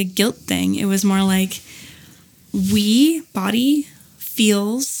wasn't like a guilt thing. It was more like body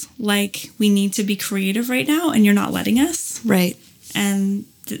feels like we need to be creative right now and you're not letting us. Right. And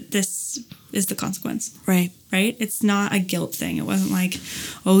this is the consequence. Right. Right. It's not a guilt thing. It wasn't like,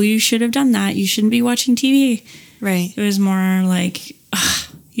 oh, you should have done that. You shouldn't be watching TV. Right. It was more like,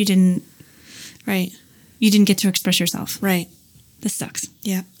 you didn't. Right. You didn't get to express yourself. Right. This sucks.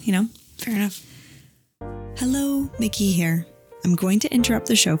 Yeah. Fair enough. Hello, Mickey here. I'm going to interrupt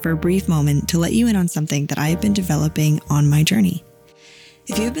the show for a brief moment to let you in on something that I have been developing on my journey.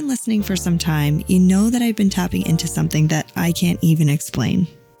 If you have been listening for some time, you know that I've been tapping into something that I can't even explain.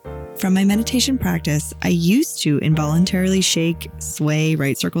 From my meditation practice, I used to involuntarily shake, sway,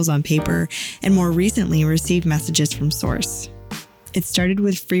 write circles on paper, and more recently receive messages from Source. It started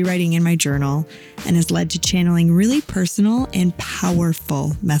with free writing in my journal and has led to channeling really personal and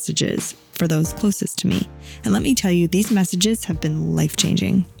powerful messages for those closest to me. And let me tell you, these messages have been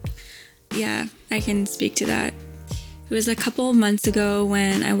life-changing. Yeah, I can speak to that. It was a couple of months ago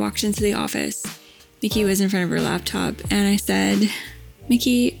when I walked into the office. Mickey was in front of her laptop and I said,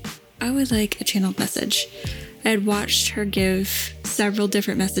 Mickey, I would like a channeled message. I had watched her give several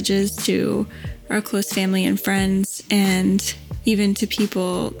different messages to our close family and friends and even to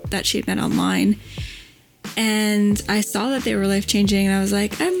people that she had met online. And I saw that they were life-changing and I was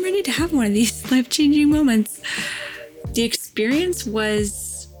like, I'm ready to have one of these life-changing moments. The experience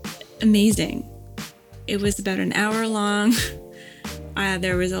was amazing. It was about an hour long.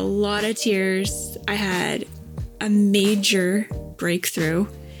 There was a lot of tears. I had a major breakthrough.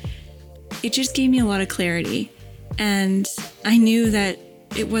 It just gave me a lot of clarity. And I knew that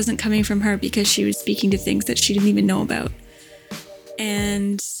it wasn't coming from her because she was speaking to things that she didn't even know about.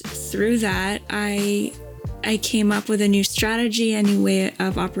 And through that, I came up with a new strategy, a new way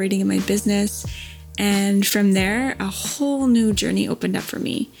of operating in my business. And from there, a whole new journey opened up for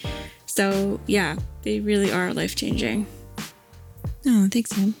me. So yeah, they really are life-changing. Oh,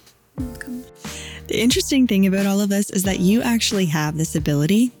 thanks, Sam. Welcome. The interesting thing about all of this is that you actually have this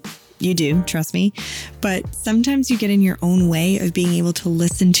ability. You do, trust me. But sometimes you get in your own way of being able to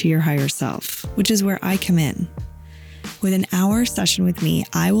listen to your higher self, which is where I come in. With an hour session with me,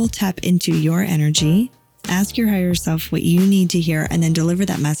 I will tap into your energy, ask your higher self what you need to hear, and then deliver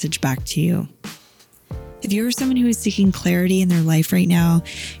that message back to you. If you're someone who is seeking clarity in their life right now,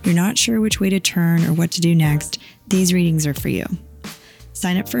 you're not sure which way to turn or what to do next, these readings are for you.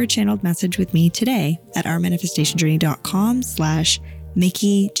 Sign up for a channeled message with me today at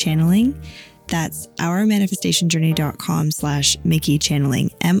ourmanifestationjourney.com/Mickey Channeling. That's ourmanifestationjourney.com/Mickey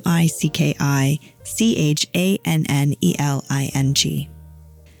Channeling, MICKI CHANNELING.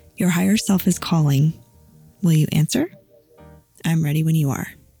 Your higher self is calling. Will you answer? I'm ready when you are.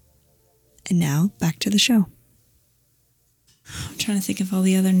 And now back to the show. I'm trying to think of all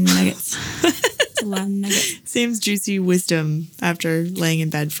the other nuggets. It's a lot of nuggets. Sam's juicy wisdom after laying in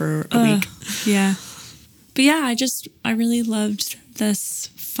bed for a week. Yeah. But yeah, I really loved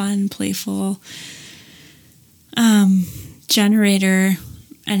this fun, playful generator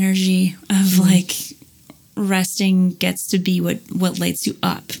energy of like resting gets to be what lights you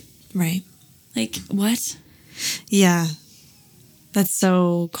up. Right. Like, what? Yeah. That's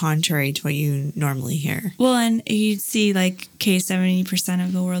so contrary to what you normally hear. Well, and you'd see like 70%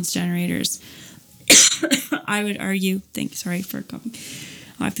 of the world's generators. I would argue. Sorry for coughing.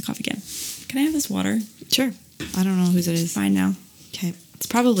 I'll have to cough again. Can I have this water? Sure. I don't know whose it is. Fine now. Okay. It's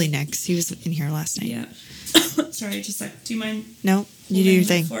probably Nick's. He was in here last night. Yeah. Sorry, just like, do you mind? No, you do your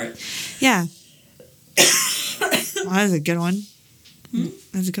thing. For it? Yeah. Well, that was a good one.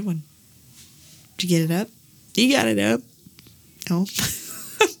 That was a good one. Did you get it up? You got it up. No.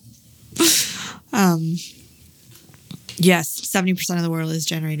 Yes, 70% of the world is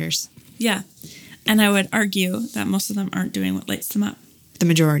generators. Yeah. And I would argue that most of them aren't doing what lights them up. The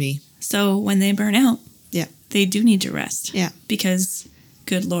majority. So when they burn out, Yeah. they do need to rest. Yeah. Because,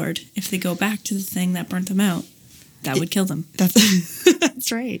 good Lord, if they go back to the thing that burnt them out, that would kill them.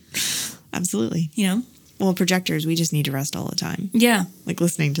 That's right. Absolutely. You know? Well, projectors, we just need to rest all the time. Yeah. Like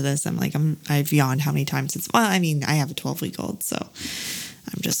listening to this, I've yawned how many times since, well, I mean, I have a 12-week-old, so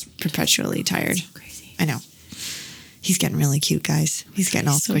I'm just perpetually tired. So crazy. I know. He's getting really cute, guys. He's getting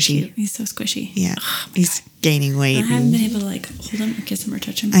all so squishy. Cute. He's so squishy. Yeah. Oh, he's gaining weight. I haven't been able to like hold him or kiss him or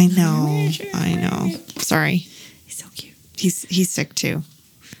touch him. I know. Sorry. He's so cute. He's sick too.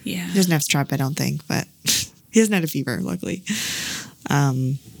 Yeah. He doesn't have strep, I don't think, but he hasn't had a fever, luckily.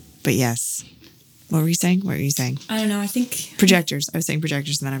 But yes. What were you saying? I don't know. I think projectors. I was saying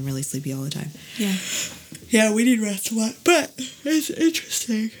projectors, and then I'm really sleepy all the time. Yeah. Yeah, we need rest a lot, but it's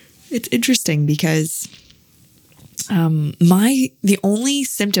interesting. It's interesting because the only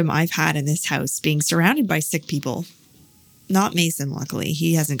symptom I've had in this house being surrounded by sick people, not Mason, luckily,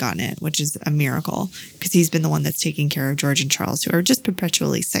 he hasn't gotten it, which is a miracle because he's been the one that's taking care of George and Charles, who are just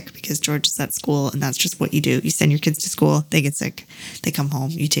perpetually sick because George is at school and that's just what you do. You send your kids to school, they get sick, they come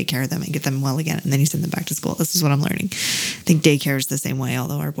home, you take care of them and get them well again, and then you send them back to school. This is what I'm learning. I think daycare is the same way,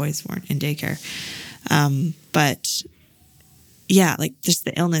 although our boys weren't in daycare. But yeah, like just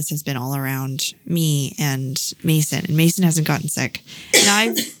the illness has been all around me and Mason hasn't gotten sick, and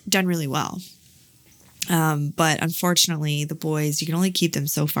I've done really well. But unfortunately, the boys, you can only keep them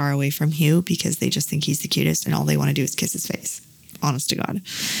so far away from Hugh because they just think he's the cutest and all they want to do is kiss his face. Honest to God.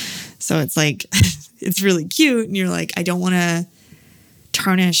 So it's like, it's really cute. And you're like, I don't want to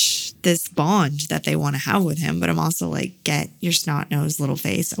tarnish this bond that they want to have with him. But I'm also like, get your snot-nosed little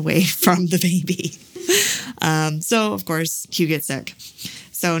face away from the baby. So of course, Hugh gets sick.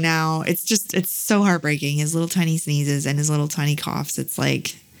 So now it's so heartbreaking. His little tiny sneezes and his little tiny coughs. It's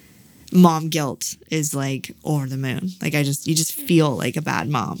like, mom guilt is like over the moon. Like you just feel like a bad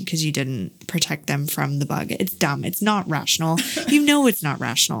mom because you didn't protect them from the bug. It's dumb. It's not rational. You know it's not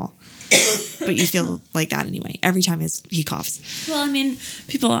rational, but you feel like that anyway. Every time he coughs. Well, I mean,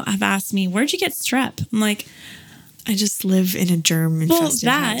 people have asked me, where'd you get strep? I'm like, I just live in a germ-infested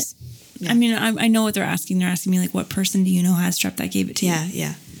house. Yeah. I mean, I know what they're asking. They're asking me like, what person do you know has strep that gave it to you?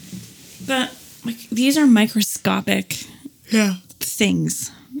 Yeah. But like, these are microscopic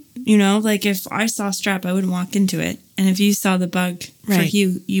things. You know, like if I saw strep, I wouldn't walk into it. And if you saw the bug for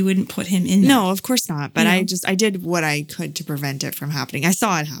Hugh, you wouldn't put him in there. No, of course not. But I did what I could to prevent it from happening. I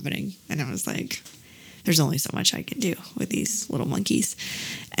saw it happening. And I was like, there's only so much I can do with these little monkeys.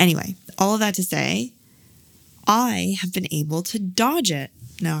 Anyway, all of that to say, I have been able to dodge it,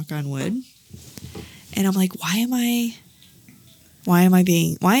 knock on wood. And I'm like, why am I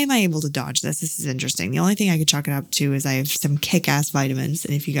able to dodge this? This is interesting. The only thing I could chalk it up to is I have some kick-ass vitamins.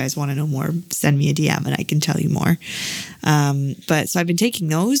 And if you guys want to know more, send me a DM and I can tell you more. But so I've been taking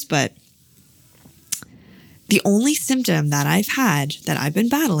those, but The only symptom that I've had that I've been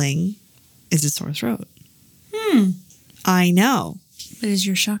battling is a sore throat. I know. What is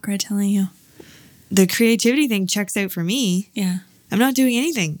your chakra telling you? The creativity thing checks out for me. Yeah. I'm not doing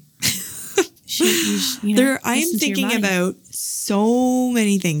anything. I am thinking about so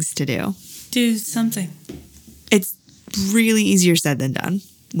many things to do. Do something. It's really easier said than done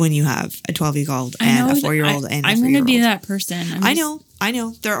when you have a 12-year-old and a 4-year-old and a 3-year-old. I'm going to be that person. I know.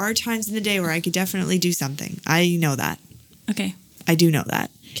 There are times in the day where I could definitely do something. I know that. Okay. I do know that.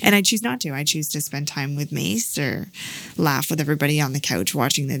 Okay. And I choose not to. I choose to spend time with Mace or laugh with everybody on the couch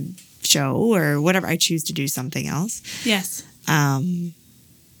watching the show or whatever. I choose to do something else. Yes.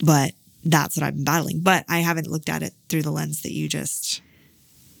 But that's what I've been battling. But I haven't looked at it through the lens that you just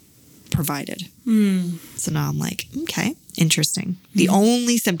provided. So now I'm like, okay, interesting. The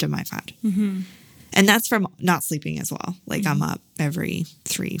only symptom I've had. And that's from not sleeping as well. Like I'm up every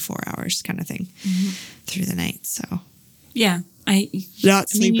 3-4 hours kind of thing through the night. So yeah, not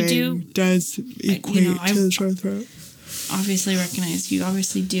sleeping you does equate to the sore throat. Obviously recognize you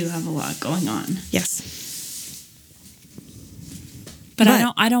obviously do have a lot going on. Yes. But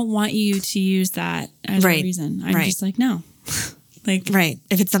I don't want you to use that as a reason. I'm just like, no. Right.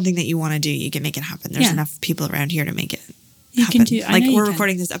 If it's something that you want to do, you can make it happen. There's enough people around here to make it you happen. Can do. Like we're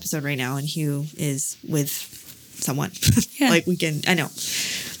recording this episode right now and Hugh is with someone. Yeah. Like we can, I know.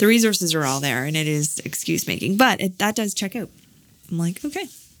 The resources are all there and it is excuse making, but that does check out. I'm like, okay,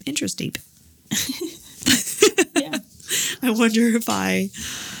 interest deep. Yeah. I wonder if I,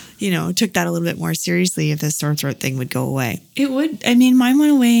 took that a little bit more seriously, if this sore throat thing would go away. It would. I mean, mine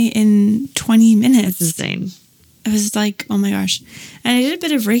went away in 20 minutes. It's insane. It was like, oh my gosh. And I did a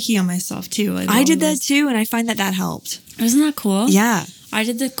bit of Reiki on myself too. Like I did that too. And I find that helped. Isn't that cool? Yeah. I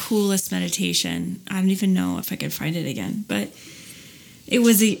did the coolest meditation. I don't even know if I could find it again, but it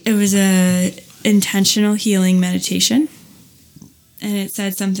was a intentional healing meditation. And it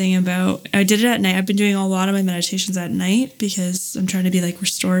said something about, I did it at night. I've been doing a lot of my meditations at night because I'm trying to be like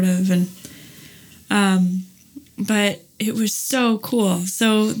restorative and, but it was so cool.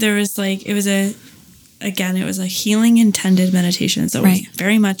 So there was like, it was a healing intended meditation. So it was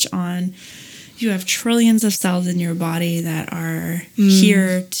very much on, you have trillions of cells in your body that are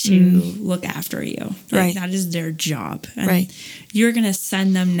here to look after you. Like, that is their job. And you're going to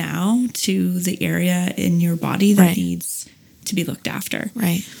send them now to the area in your body that needs to be looked after.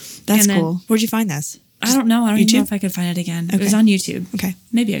 Right. That's cool. Where'd you find this? I don't know. I don't even know if I could find it again. Okay. It was on YouTube. Okay.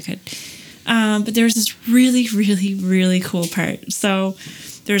 Maybe I could. But there was this really, really, really cool part. So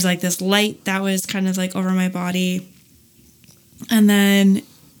there's like this light that was kind of like over my body. And then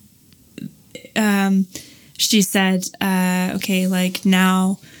she said, okay, like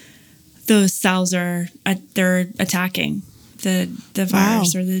now those cells they're attacking the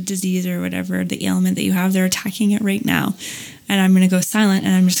virus or the disease or whatever, the ailment that you have. They're attacking it right now. And I'm going to go silent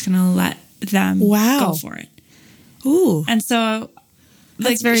and I'm just going to let them go for it. Ooh. And so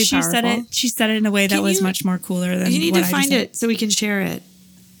that's very powerful. She said it in a way that was much more cooler than you need what to find it so we can share it.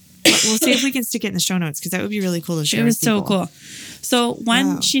 We'll see if we can stick it in the show notes because that would be really cool to share. It was so cool. So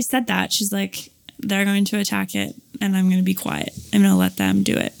when she said that, she's like, they're going to attack it and I'm going to be quiet. I'm going to let them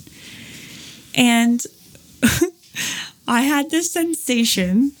do it. And I had this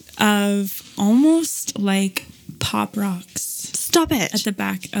sensation of almost like pop rocks. Stop it. At the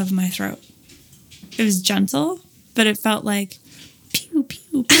back of my throat. It was gentle, but it felt like pew,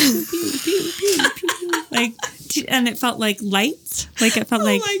 pew, pew, pew, pew, pew, pew. Like, and it felt like light. Like it felt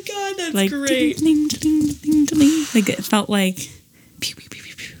like, oh my God, that's like, great. Ding, ding, ding, ding, ding. Like it felt like pew, pew, pew,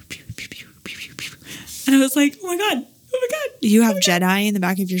 pew, pew, pew, pew, pew, pew, pew. And I was like, oh my God. You have Jedi in the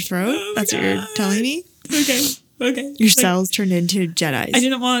back of your throat? That's what you're telling me? Okay. Your cells turned into Jedis. I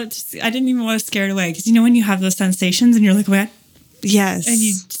didn't even want to scare it away because when you have those sensations and you're like, what? Yes. And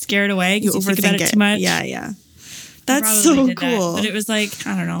you scare it away because you think about it too much. Yeah. That's so cool. But it was like,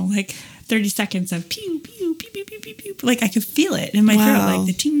 I don't know, like 30 seconds of pew, pew, pew, pew, pew, pew, pew. Like I could feel it in my throat, like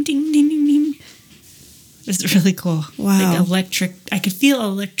the ting, ting, ting, ting, ting. It was really cool. Wow. Like I could feel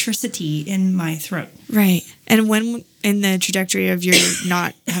electricity in my throat. Right. And when in the trajectory of your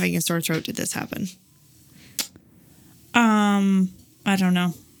not having a sore throat did this happen? I don't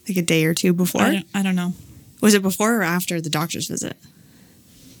know. Like a day or two before? I don't know. Was it before or after the doctor's visit?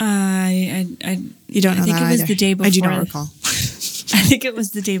 You don't know. I think it was the day before. I do not recall. I think it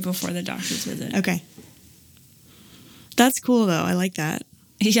was the day before the doctor's visit. Okay. That's cool though. I like that.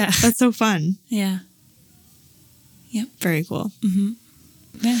 Yeah. That's so fun. Yeah. Yep. Very cool. Mm-hmm.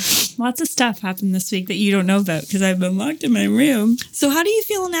 Yeah. Lots of stuff happened this week that you don't know about because I've been locked in my room. So how do you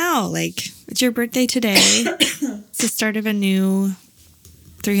feel now? Like, it's your birthday today. It's the start of a new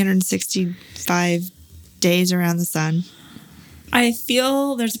 365 days around the sun. I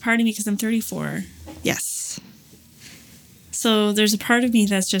feel there's a part of me, because I'm 34. Yes. So there's a part of me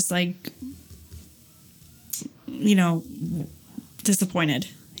that's just like, you know, disappointed.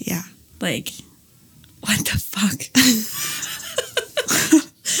 Yeah. Like, what the fuck?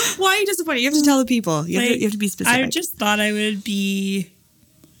 Why are you disappointed? You have to tell the people. You Like, have to be specific. I just thought I would be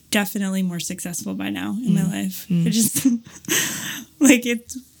definitely more successful by now in my life. It just, like,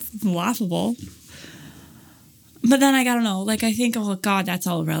 it's laughable. But then I don't know. Like, I think, oh, God, that's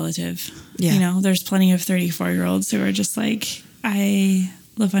all relative. Yeah. You know, there's plenty of 34-year-olds who are just like, I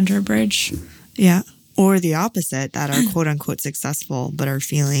live under a bridge. Yeah. Or the opposite, that are quote unquote successful, but are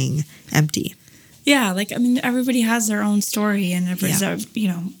feeling empty. Yeah. Like, I mean, everybody has their own story, and you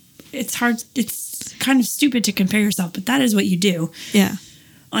know, it's hard. It's kind of stupid to compare yourself, but that is what you do. Yeah.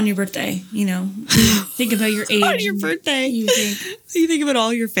 On your birthday, you know, think about your age. On your birthday. You think about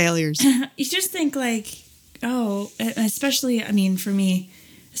all your failures. You just think like, oh, especially, I mean, for me,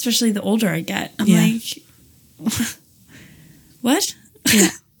 especially the older I get, I'm like, what? Yeah.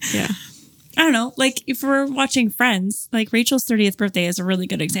 Yeah. I don't know. Like, if we're watching Friends, like Rachel's 30th birthday is a really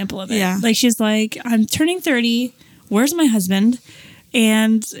good example of it. Yeah. Like, she's like, I'm turning 30. Where's my husband?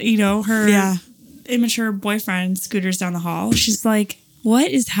 And, you know, her immature boyfriend scooters down the hall. She's like, what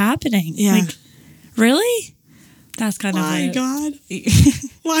is happening? Yeah. Like, really? That's kind of My it. God.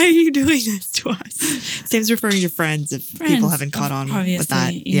 Why are you doing this to us? Sam's referring to Friends if people haven't caught on with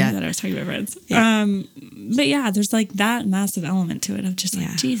that. You knew that I was talking about Friends. Yeah. But yeah, there's like that massive element to it of just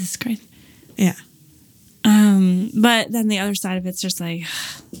like, Jesus Christ. Yeah. But then the other side of it's just like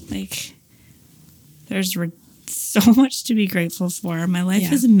there's so much to be grateful for. My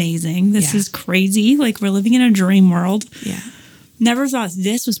life is amazing. This is crazy. Like, we're living in a dream world. Yeah. Never thought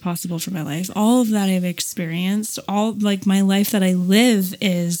this was possible for my life. All of that I've experienced, all like my life that I live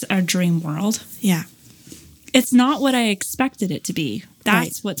is a dream world. Yeah. It's not what I expected it to be.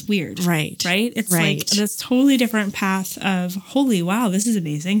 That's what's weird. Right. Right? It's like this totally different path of, holy wow, this is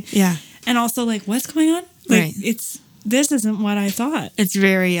amazing. Yeah. And also like, what's going on? Like, this isn't what I thought. It's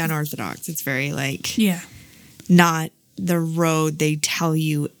very unorthodox. It's very like not the road they tell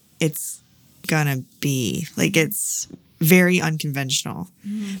you it's gonna be. Like, it's very unconventional.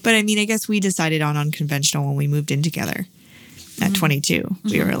 But I mean, I guess we decided on unconventional when we moved in together at 22.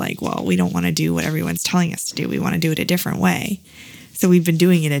 We were like, well, we don't want to do what everyone's telling us to do. We want to do it a different way. So we've been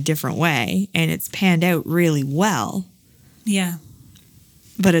doing it a different way, and it's panned out really well. Yeah.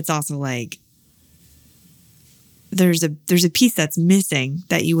 But it's also like there's a piece that's missing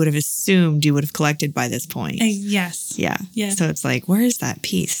that you would have assumed you would have collected by this point. Yes. Yeah. Yeah. So it's like, where is that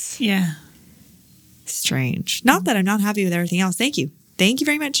piece? Yeah. Strange. Not that I'm not happy with everything else. Thank you. Thank you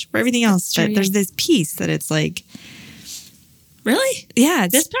very much for everything else. But there's this piece that it's like, really? Yeah.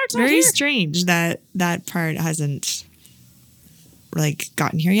 It's this part's very not here. strange that part hasn't like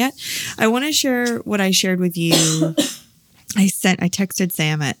gotten here yet. I want to share what I shared with you. I texted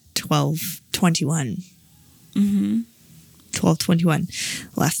Sam at 12:21.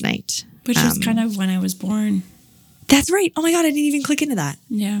 12:21 last night. Which was kind of when I was born. That's right. Oh my God, I didn't even click into that.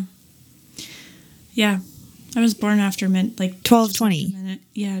 Yeah. Yeah. I was born after 12:20.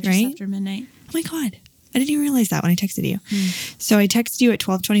 Yeah, just right? after midnight. Oh my God. I didn't even realize that when I texted you. So I texted you at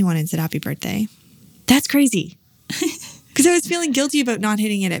 12:21 and said happy birthday. That's crazy. Because I was feeling guilty about not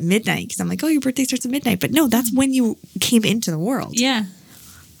hitting it at midnight. Because I'm like, oh, your birthday starts at midnight. But no, that's when you came into the world. Yeah.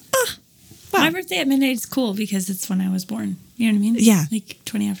 Wow. My birthday at midnight is cool because it's when I was born. You know what I mean? Yeah. Like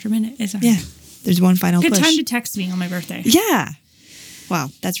 20 after midnight. Is Yeah. There's one final good push. time to text me on my birthday. Yeah. Wow.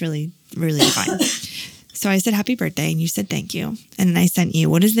 That's really, really divine. So I said happy birthday and you said thank you. And then I sent you,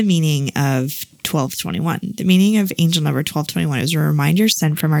 what is the meaning of 12:21? The meaning of angel number 12:21 is a reminder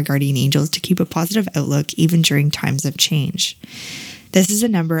sent from our guardian angels to keep a positive outlook even during times of change. This is a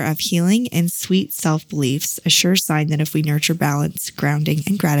number of healing and sweet self-beliefs, a sure sign that if we nurture balance, grounding,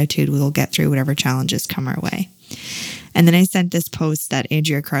 and gratitude, we will get through whatever challenges come our way. And then I sent this post that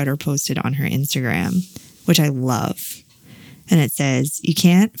Andrea Crowder posted on her Instagram, which I love. And it says, you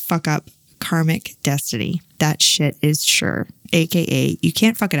can't fuck up karmic destiny. That shit is sure. AKA, you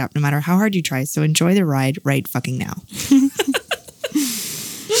can't fuck it up no matter how hard you try. So enjoy the ride right fucking now.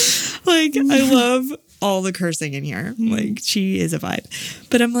 Like, I love all the cursing in here. Like, she is a vibe.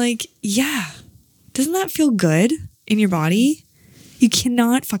 But I'm like, yeah, doesn't that feel good in your body? You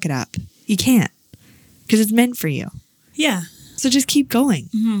cannot fuck it up. You can't. Because it's meant for you. Yeah. So just keep going.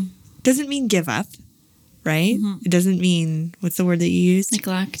 Doesn't mean give up, right? It doesn't mean, what's the word that you used?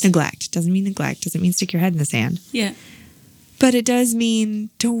 Neglect. Neglect. Doesn't mean neglect. Doesn't mean stick your head in the sand. Yeah. But it does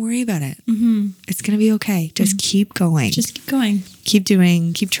mean don't worry about it. Mm-hmm. It's going to be okay. Just keep going. Just keep going. Keep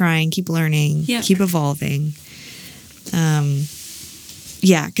doing, keep trying, keep learning, Yeah. keep evolving.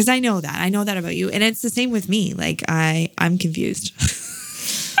 Yeah, because I know that. I know that about you. And it's the same with me. Like, I'm confused.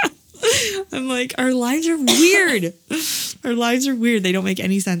 I'm like, our lives are weird. Our lives are weird. They don't make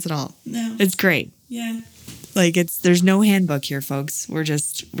any sense at all. No. It's great. Yeah. Like, there's no handbook here, folks. We're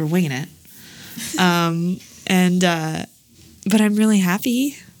winging it. But I'm really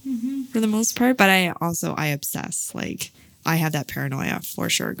happy for the most part. But I obsess. Like, I have that paranoia for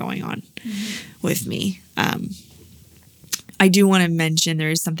sure going on with me. I do want to mention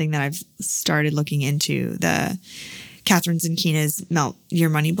there is something that I've started looking into, the Catherine Zankina's Melt Your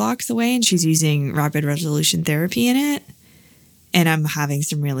Money Blocks Away, and she's using rapid resolution therapy in it. And I'm having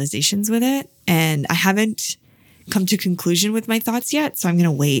some realizations with it. And I haven't come to conclusion with my thoughts yet. So I'm going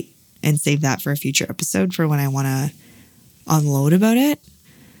to wait and save that for a future episode for when I want to unload about it.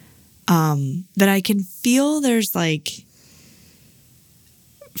 But I can feel there's like,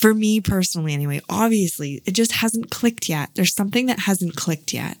 for me personally anyway, obviously it just hasn't clicked yet. There's something that hasn't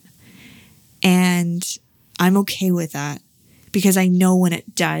clicked yet. And I'm okay with that because I know when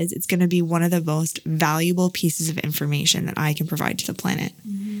it does, it's going to be one of the most valuable pieces of information that I can provide to the planet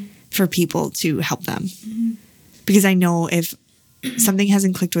for people to help them. Because I know if something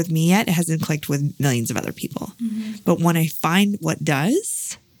hasn't clicked with me yet, it hasn't clicked with millions of other people. But when I find what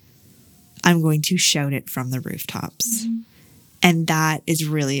does, I'm going to shout it from the rooftops. And that is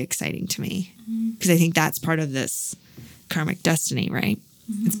really exciting to me because I think that's part of this karmic destiny, right?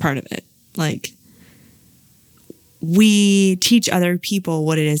 It's part of it. Like, we teach other people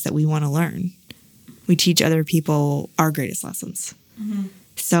what it is that we want to learn. We teach other people our greatest lessons.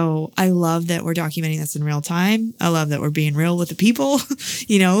 So I love that we're documenting this in real time. I love that we're being real with the people,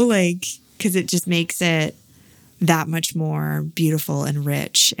 like, because it just makes it that much more beautiful and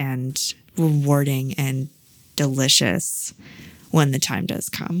rich and rewarding and delicious when the time does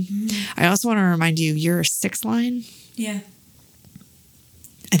come. I also want to remind you, you're a 6 line. Yeah.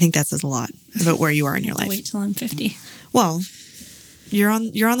 I think that says a lot about where you are in your life. Wait till I'm 50. Well, you're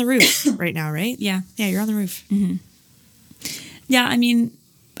on the roof right now, right? Yeah. Yeah, you're on the roof. Yeah, I mean,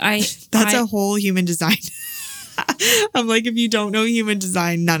 That's a whole human design. I'm like, if you don't know human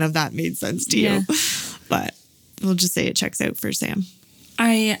design, none of that made sense to you. Yeah. But we'll just say it checks out for Sam.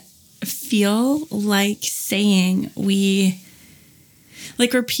 I feel like saying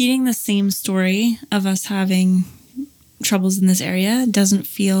repeating the same story of us having troubles in this area doesn't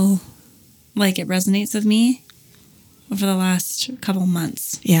feel like it resonates with me over the last couple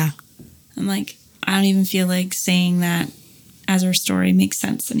months. Yeah. I'm like, I don't even feel like saying that as our story makes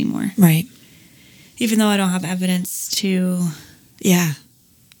sense anymore. Right. Even though I don't have evidence to... Yeah.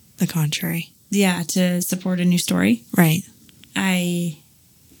 The contrary. Yeah, to support a new story. Right. I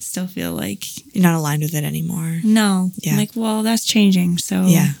still feel like... You're not aligned with it anymore. No. Yeah. I'm like, well, that's changing, so...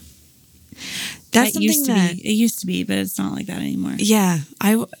 Yeah. That's It used to be, but it's not like that anymore. Yeah.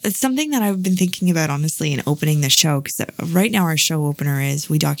 It's something that I've been thinking about, honestly, in opening the show. Because right now our show opener is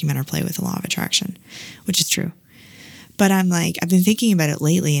we document our play with the law of attraction, which is true. But I'm like, I've been thinking about it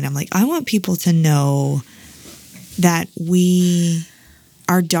lately, and I'm like, I want people to know that we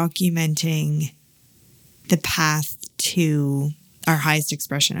are documenting the path to our highest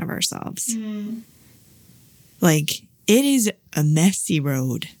expression of ourselves. Like, it is a messy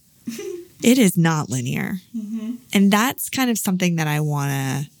road. It is not linear. And that's kind of something that I want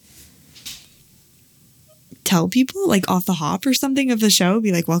to tell people, like off the hop or something of the show.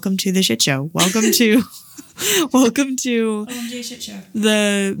 Be like, welcome to the shit show. Welcome to OMG shit show.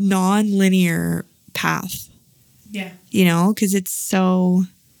 the non-linear path. Yeah. Because it's so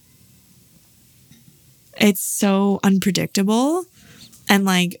unpredictable. And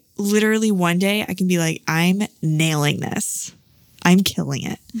like, literally one day I can be like, I'm nailing this. I'm killing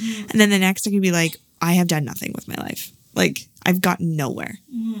it. And then the next I could be like, I have done nothing with my life. Like, I've gotten nowhere.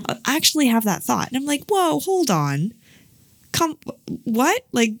 I'll actually have that thought. And I'm like, whoa, hold on. What?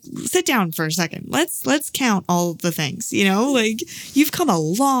 Like, sit down for a second. Let's count all the things, like, you've come a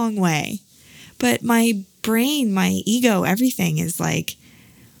long way. But my brain, my ego, everything is like,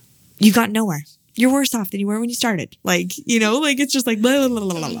 you got nowhere. You're worse off than you were when you started. Like, like, it's just like, blah, blah,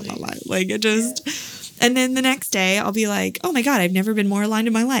 blah, blah, blah, blah. Like, it just... Yeah. And then the next day I'll be like, oh my God, I've never been more aligned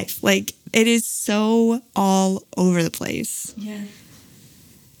in my life. Like, it is so all over the place. Yeah.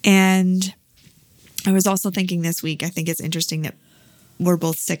 And I was also thinking this week, I think it's interesting that we're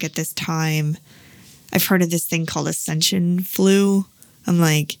both sick at this time. I've heard of this thing called ascension flu. I'm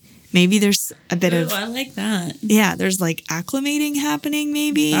like, Maybe there's a bit of, I like that. yeah, there's like acclimating happening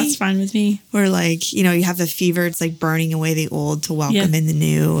maybe. That's fine with me. Or like, you have the fever, it's like burning away the old to welcome in the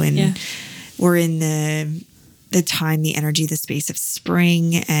new. And we're in the time, the energy, the space of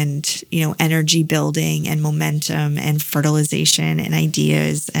spring and, energy building and momentum and fertilization and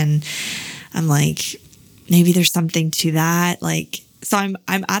ideas. And I'm like, maybe there's something to that. Like, so I'm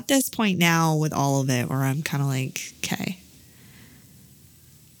at this point now with all of it where I'm kind of like, okay,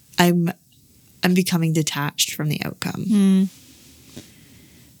 I'm becoming detached from the outcome.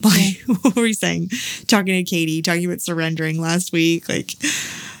 Like, what were we saying? Talking to Katie, talking about surrendering last week, like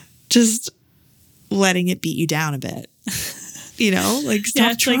just letting it beat you down a bit. Like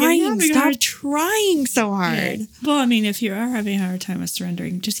stop trying so hard. Yeah. Well, I mean, if you are having a hard time with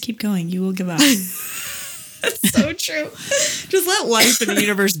surrendering, just keep going. You will give up. That's so true. Just let life and the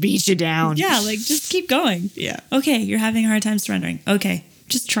universe beat you down. Yeah, like just keep going. Yeah. Okay, you're having a hard time surrendering. Okay,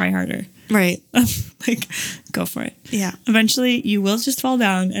 just try harder. Right. Like, go for it. Yeah. Eventually, you will just fall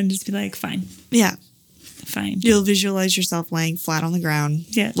down and just be like, fine. Yeah. Fine. You'll visualize yourself laying flat on the ground,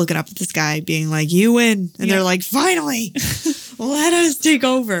 looking up at the sky, being like, you win. And they're like, finally, let us take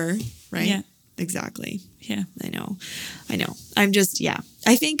over. Right? Yeah. Exactly. Yeah. I know. I'm just,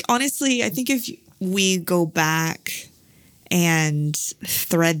 I think, honestly, if we go back and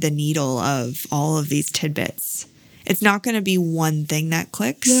thread the needle of all of these tidbits, it's not going to be one thing that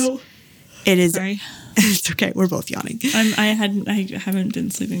clicks. No. It is. Sorry. It's okay. We're both yawning. I haven't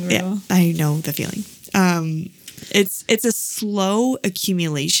been sleeping very well. I know the feeling. It's a slow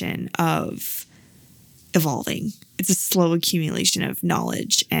accumulation of evolving. It's a slow accumulation of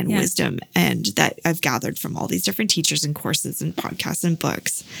knowledge and wisdom, and that I've gathered from all these different teachers and courses and podcasts and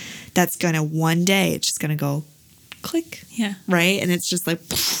books. That's gonna one day it's just gonna go click. Yeah. Right. And it's just like,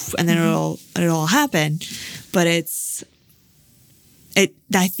 poof, and then it'll happen. But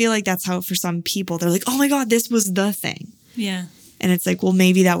I feel like that's how for some people they're like, oh my God, this was the thing. Yeah. And it's like, well,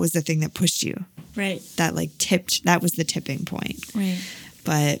 maybe that was the thing that pushed you. Right. That that was the tipping point. Right.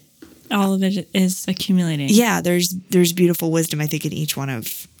 But all of it is accumulating. Yeah, there's beautiful wisdom, I think, in each one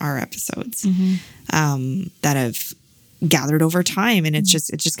of our episodes that have gathered over time, and it's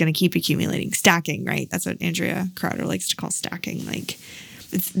just going to keep accumulating, stacking. Right, that's what Andrea Crowder likes to call stacking. Like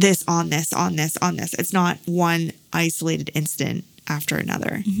it's this on this on this on this. It's not one isolated instant after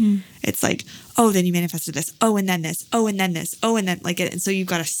another. It's like, oh, then you manifested this. Oh, and then this. Oh, and then this. Oh, and then like it. And so you've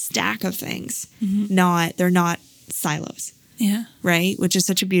got a stack of things. They're not silos. Yeah. Right? Which is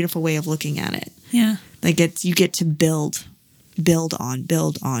such a beautiful way of looking at it. Yeah. Like you get to build on.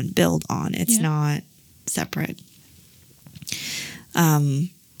 It's not separate.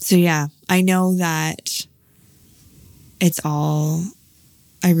 So yeah, I know that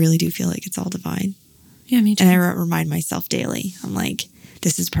I really do feel like it's all divine. Yeah, me too. And I remind myself daily. I'm like,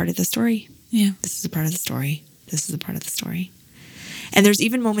 this is part of the story. Yeah. This is a part of the story. This is a part of the story. And there's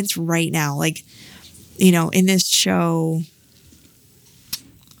even moments right now, like, in this show,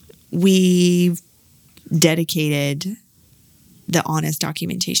 we've dedicated the honest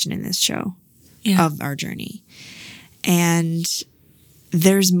documentation in this show of our journey. And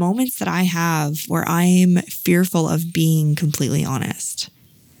there's moments that I have where I'm fearful of being completely honest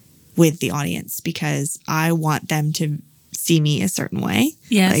with the audience because I want them to see me a certain way.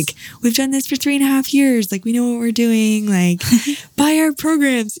 Yes. Like, we've done this for 3.5 years. Like, we know what we're doing. Like, buy our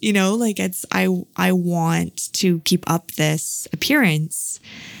programs, like I want to keep up this appearance,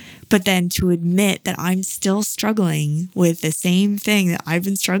 but then to admit that I'm still struggling with the same thing that I've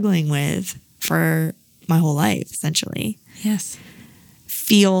been struggling with for my whole life, essentially. Yes.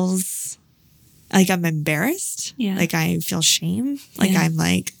 Feels like I'm embarrassed. Yeah. Like I feel shame. Like I'm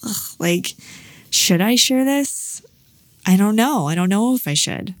like, ugh, like, should I share this? I don't know. I don't know if I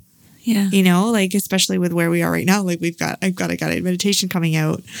should. Yeah. Like, especially with where we are right now. Like I've got a guided meditation coming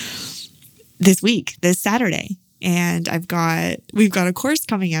out this Saturday. And we've got a course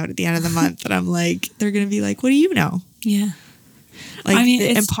coming out at the end of the month that I'm like, they're going to be like, what do you know? Yeah. Like, I mean,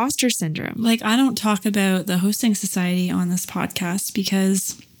 the imposter syndrome. Like, I don't talk about the hosting society on this podcast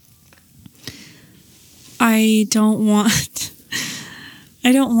because I don't want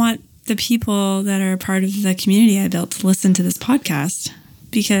the people that are part of the community I built to listen to this podcast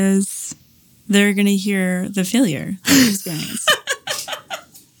because they're going to hear the failure that I experience.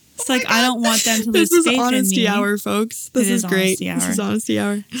 It's like, I don't want them to lose faith in me. This is honesty hour, folks. This is great. This is honesty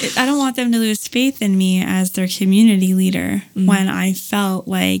hour. I don't want them to lose faith in me as their community leader when I felt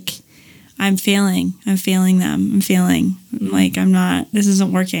like I'm failing. I'm failing them. I'm failing. Like, I'm not, this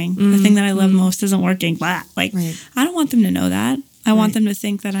isn't working. The thing that I love most isn't working. Blah. Like, I don't want them to know that. I want them to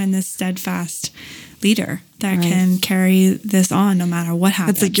think that I'm this steadfast leader that Right. can carry this on no matter what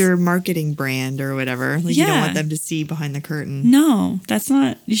happens. That's like your marketing brand or whatever. Like you don't Yeah. want them to see behind the curtain. No, that's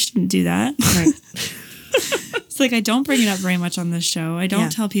not, you shouldn't do that. Right. It's like, I don't bring it up very much on this show. I don't Yeah.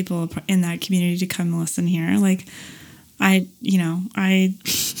 tell people in that community to come listen here. Like, I know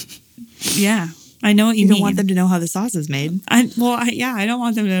what you You mean. don't want them to know how the sauce is made. I don't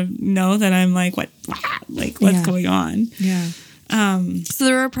want them to know that I'm like, what's Yeah. going on? Yeah. So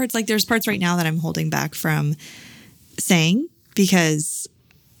there are parts, like there's parts right now that I'm holding back from saying, because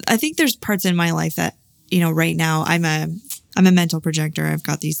I think there's parts in my life that, right now I'm a mental projector. I've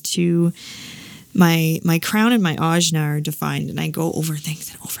got these two, my crown and my ajna are defined, and I go over things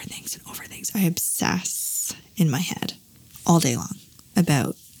and over things and over things. I obsess in my head all day long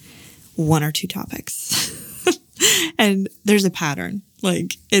about one or two topics. And there's a pattern.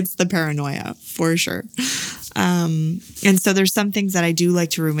 Like, it's the paranoia for sure. And so there's some things that I do like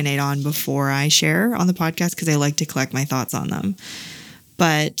to ruminate on before I share on the podcast, because I like to collect my thoughts on them.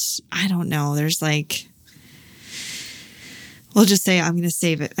 But I don't know. There's like, we'll just say I'm going to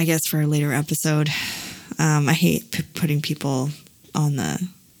save it, I guess, for a later episode. I hate putting people on the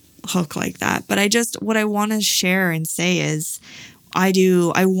hook like that. But what I want to share and say is I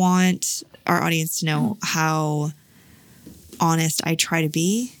want our audience to know how honest I try to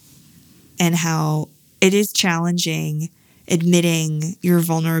be, and how it is challenging admitting your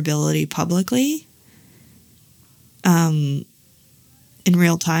vulnerability publicly in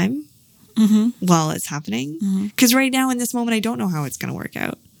real time while it's happening. Because right now in this moment, I don't know how it's going to work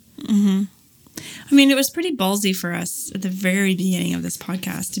out. I mean, it was pretty ballsy for us at the very beginning of this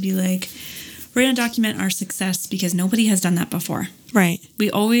podcast to be like, we're going to document our success because nobody has done that before. Right. We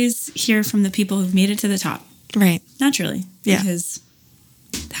always hear from the people who've made it to the top. Right. Naturally. Yeah. Because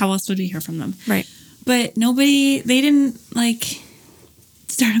how else would we hear from them? Right. But they didn't like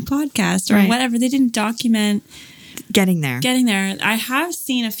start a podcast or Right. whatever. They didn't document Getting there. I have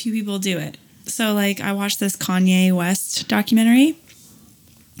seen a few people do it. So like I watched this Kanye West documentary,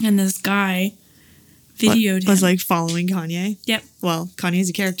 and this guy videoed Was him. like following Kanye. Yep. Well, Kanye's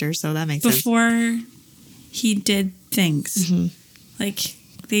a character, so that makes sense. Before he did things. Mm-hmm. Like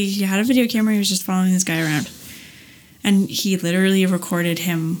he had a video camera, he was just following this guy around. And he literally recorded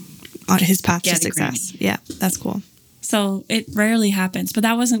him. On his path to Get a success. Yeah, that's cool. So it rarely happens. But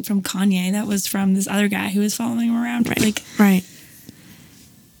that wasn't from Kanye. That was from this other guy who was following him around. Right. Like, Right.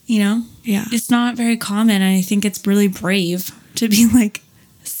 Yeah. It's Not very common. And I think it's really brave to be like,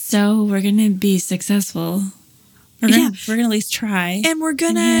 so we're going to be successful. We're gonna at least try. And we're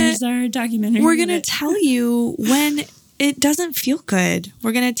gonna here's our documentary. We're gonna tell you when it doesn't feel good.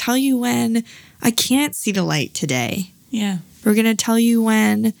 We're gonna tell you when I can't see the light today. Yeah. We're gonna tell you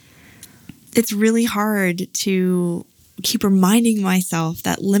when it's really hard to keep reminding myself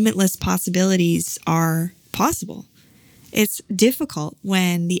that limitless possibilities are possible. It's difficult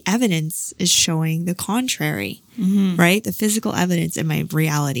when the evidence is showing the contrary, right? The physical evidence in my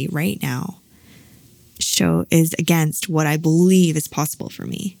reality right now is against what I believe is possible for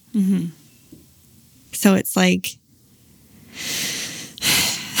me. So it's like,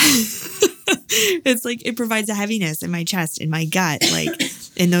 it provides a heaviness in my chest, in my gut, like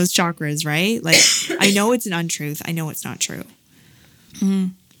in those chakras, right? Like, I know it's an untruth. I know it's not true.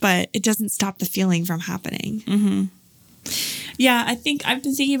 But it doesn't stop the feeling from happening. Yeah, I think I've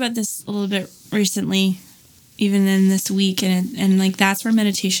been thinking about this a little bit recently, even in this week, and like that's where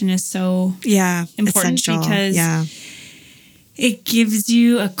meditation is so important, essential. because it gives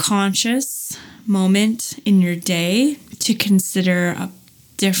you a conscious moment in your day to consider a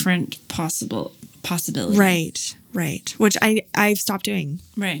different possibility. Right. Which I've stopped doing.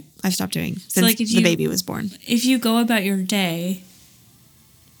 Right. I've stopped doing since like the baby was born. If you go about your day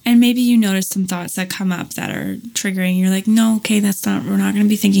and maybe you notice some thoughts that come up that are triggering, you're like, no, okay, we're not going to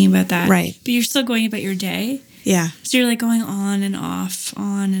be thinking about that. Right. But you're still going about your day. Yeah. So you're like going on and off,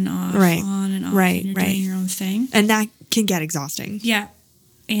 on and off, Right. on and off. Right, And you're right. doing your own thing. And that can get exhausting. Yeah.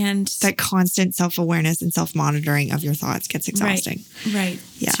 And That constant self-awareness and self-monitoring of your thoughts gets exhausting. Right.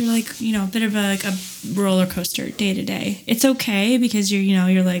 Yeah. So you're like, a bit of a roller coaster day to day. It's okay because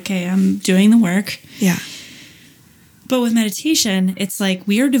you're like, hey, I'm doing the work. Yeah. But with meditation, it's like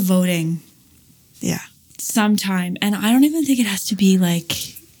we are devoting some time. And I don't even think it has to be like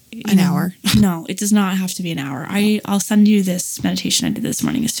An hour. No, it does not have to be an hour. I'll send you this meditation I did this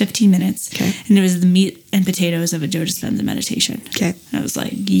morning. It's 15 minutes. Okay. And it was the meat and potatoes of a Joe Dispenza meditation. Okay. And I was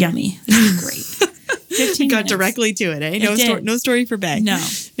like, yummy. This is great. 15 Got minutes. directly to it, eh? It did. No story for Bay. No.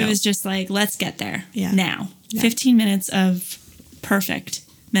 It was just like, let's get there Yeah. now. Yeah. 15 minutes of perfect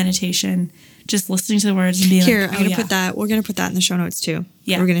meditation, just listening to the words and being Here, like, I'm gonna put that. We're gonna put that in the show notes too.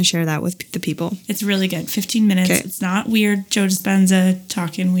 Yeah. We're gonna share that with the people. It's really good. 15 minutes. Okay. It's not weird. Joe Dispenza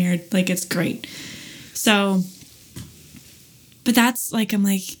talking weird. Like, it's great. So, but that's like, I'm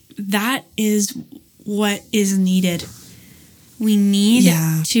like, that is what is needed. We need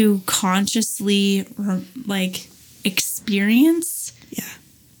Yeah. to consciously like experience Yeah.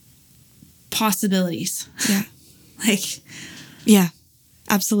 possibilities. Yeah. Like, Yeah.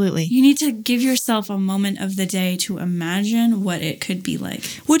 Absolutely. you need to give yourself a moment of the day to imagine what it could be like.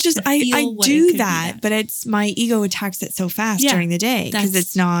 Which is, to I feel what it do could be that, like. but it's my ego attacks it so fast Yeah, during the day because that's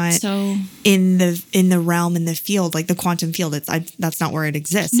it's not so in the realm, in the field, like the quantum field. That's not where it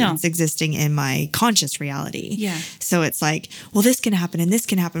exists. No. It's existing in my conscious reality. Yeah. So it's like, well, this can happen and this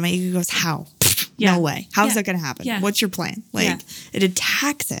can happen. My ego goes, how? Yeah. No way. How's Yeah. that going to happen? Yeah. What's your plan? Like, Yeah. it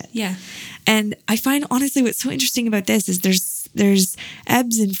attacks it. Yeah. And I find, honestly, what's so interesting about this is there's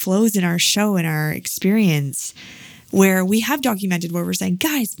ebbs and flows in our show and our experience where we have documented where we're saying,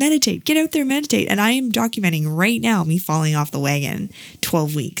 guys, meditate, get out there, meditate. And I am documenting right now me falling off the wagon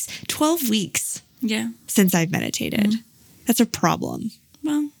 12 weeks. 12 weeks Yeah. since I've meditated. Mm-hmm. That's a problem.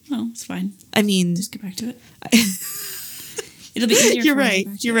 Well, it's fine. I mean, Just get back to it. It'll be easier. you're for me to right.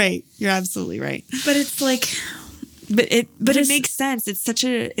 get back to You're it. right. You're absolutely right. But it's like, But it This- makes sense.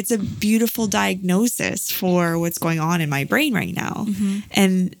 It's a beautiful diagnosis for what's going on in my brain right now. Mm-hmm.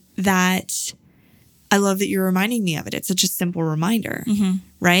 And that I love that you're reminding me of it. It's such a simple reminder, Mm-hmm.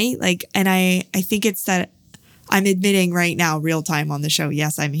 right? Like, and I think it's that I'm admitting right now, real time on the show,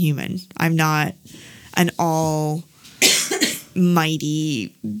 yes, I'm human. I'm not an all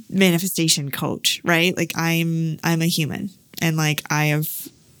mighty manifestation coach, right? Like I'm a human, and like I have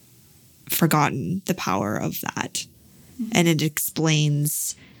forgotten the power of that. And it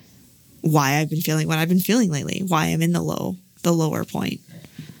explains why I've been feeling what I've been feeling lately, why I'm in the lower point,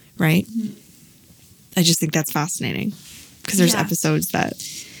 right? I just think that's fascinating because there's Yeah. episodes that,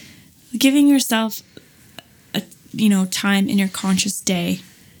 giving yourself time in your conscious day,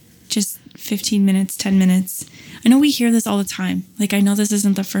 just 15 minutes, 10 minutes. I know we hear this all the time. Like, I know this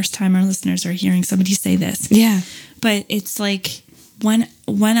isn't the first time our listeners are hearing somebody say this, yeah, but it's like, when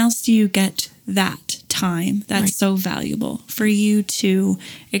else do you get that time that's Right. so valuable for you to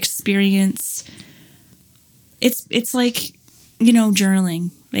experience? It's like,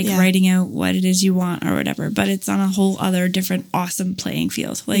 journaling, like Yeah. writing out what it is you want or whatever, but it's on a whole other different awesome playing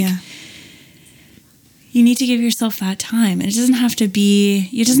field. Like, yeah, you need to give yourself that time. And it doesn't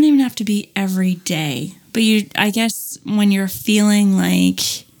even have to be every day. But I guess when you're feeling like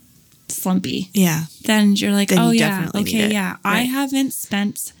slumpy, yeah, then you're like, Then oh you yeah, definitely need okay, it. yeah. I Right. haven't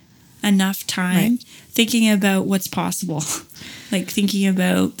spent enough time Right. thinking about what's possible. Like thinking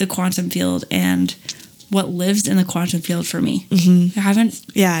about the quantum field and what lives in the quantum field for me. Mm-hmm. I haven't,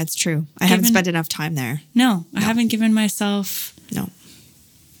 yeah. It's true. I haven't Given- spent enough time there. I haven't given myself No,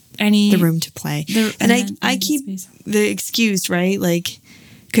 any the room to play. The- and and I the keep space. the excuse, right? Like,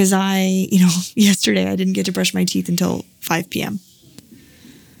 because yesterday I didn't get to brush my teeth until 5 p.m.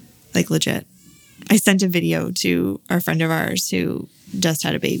 Like, legit. I sent a video to a friend of ours who just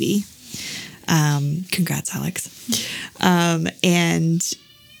had a baby. Congrats, Alex. And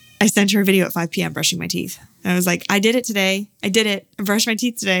I sent her a video at 5 p.m. brushing my teeth. And I was like, I did it today. I did it. I brushed my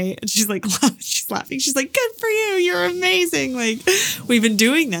teeth today. And she's like, she's laughing. She's like, good for you. You're amazing. Like, we've been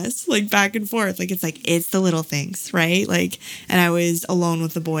doing this, like, back and forth. Like, it's the little things, right? Like, and I was alone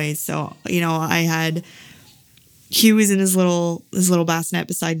with the boys. So, Hugh was in his little bassinet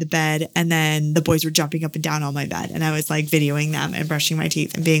beside the bed, and then the boys were jumping up and down on my bed, and I was like videoing them and brushing my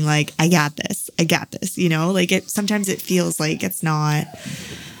teeth and being like, I got this, like sometimes it feels like it's not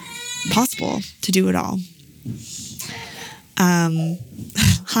possible to do it all.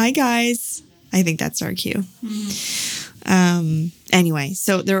 Hi guys, I think that's our cue. Anyway,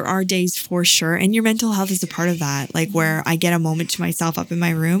 so there are days for sure, and your mental health is a part of that, like where I get a moment to myself up in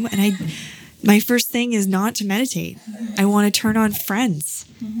my room, and my first thing is not to meditate. I want to turn on Friends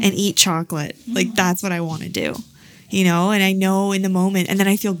and eat chocolate. Like, that's what I want to do, and I know in the moment, and then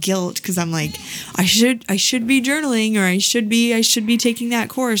I feel guilt because I'm like, I should be journaling, or I should be taking that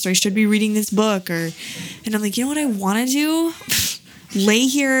course, or I should be reading this book, and I'm like, you know what I want to do? Lay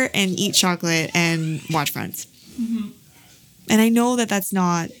here and eat chocolate and watch Friends. Mm-hmm. And I know that that's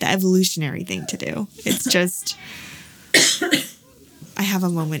not the evolutionary thing to do. It's just, I have a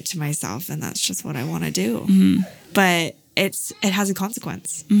moment to myself, and that's just what I want to do. Mm-hmm. But it has a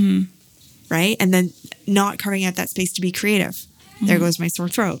consequence, right? And then not carving out that space to be creative. Mm-hmm. There goes my sore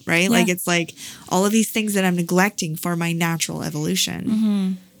throat, right? Yeah. Like, it's like all of these things that I'm neglecting for my natural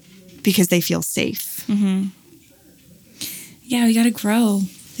evolution because they feel safe. Mm-hmm. Yeah, we got to grow.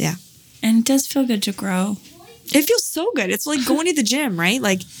 Yeah. And it does feel good to grow. It feels so good. It's like going to the gym, right?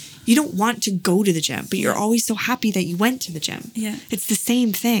 Like you don't want to go to the gym, but you're always so happy that you went to the gym. Yeah. It's the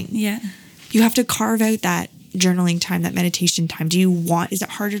same thing. Yeah. You have to carve out that journaling time, that meditation time. Is it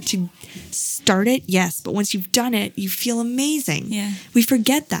harder to start it? Yes. But once you've done it, you feel amazing. Yeah. We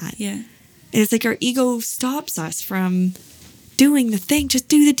forget that. Yeah. And it's like our ego stops us from doing the thing. Just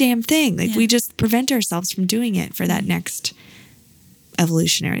do the damn thing. Like we just prevent ourselves from doing it for that next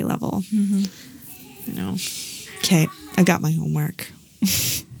evolutionary level. You know. Okay. I got my homework.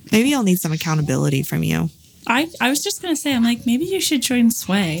 Maybe I'll need some accountability from you. I was just going to say, I'm like, maybe you should join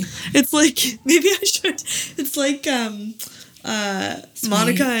Sway. It's like, maybe I should. It's like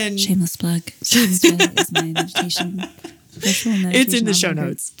Monica and... Shameless plug. Sway is my meditation. Virtual meditation. It's in the show online group.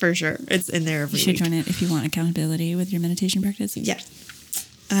 notes, for sure. It's in there every You should week. join it if you want accountability with your meditation practice. Yeah.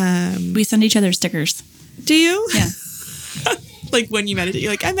 We send each other stickers. Do you? Yeah. Like when you meditate,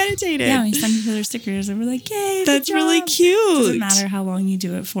 you're like, I meditated. Yeah, we send each other stickers and we're like, yay. That's good really job. cute. Doesn't matter how long you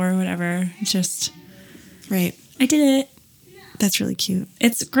do it for or whatever. It's just, Right. I did it. That's really cute.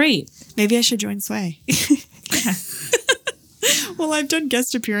 It's great. Maybe I should join Sway. Yeah. Well, I've done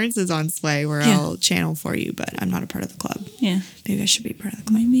guest appearances on Sway where Yeah. I'll channel for you, but I'm not a part of the club. Yeah. Maybe I should be part of the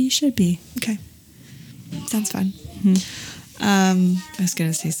club. Maybe you should be. Okay. Sounds fun. I was going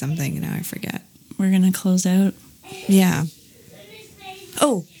to say something and now I forget. We're going to close out. Yeah.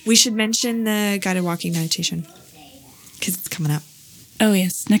 Oh, we should mention the guided walking meditation because it's coming up Oh,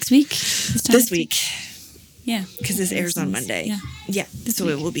 yes. Next week? this week Yeah. because this airs on Monday. Yeah. Yeah. So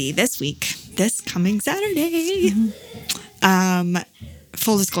it will be this week, this coming Saturday.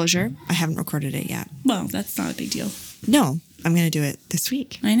 Full disclosure, I haven't recorded it yet. Well, that's not a big deal. No, I'm going to do it this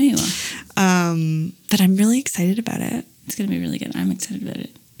week. I know you will. But I'm really excited about it. It's going to be really good. I'm excited about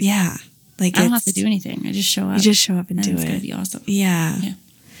it. Yeah. Like I don't have to do anything. I just show up. You just show up and do it's it. going to be awesome. Yeah. Yeah.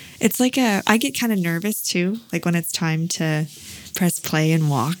 It's like I get kind of nervous too, like when it's time to press play and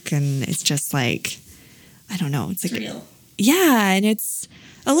walk and it's just like, I don't know. It's like, real. Yeah. And it's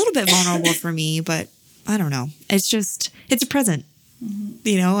a little bit vulnerable for me, but I don't know. It's a present.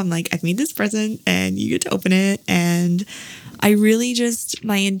 You know, I'm like, I've made this present and you get to open it. And I really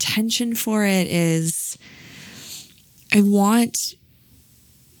my intention for it is I want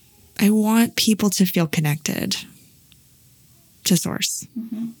people to feel connected to Source.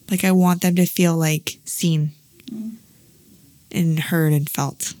 Like I want them to feel like seen and heard and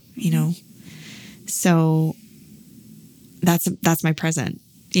felt, you know? So that's my present,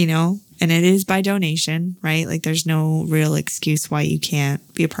 you know? And it is by donation, right? Like there's no real excuse why you can't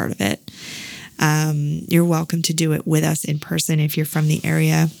be a part of it. You're welcome to do it with us in person if you're from the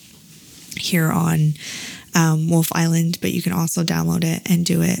area here on Wolf Island, but you can also download it and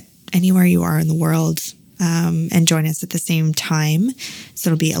do it anywhere you are in the world and join us at the same time. So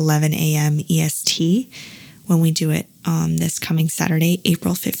it'll be 11 a.m. EST when we do it this coming Saturday,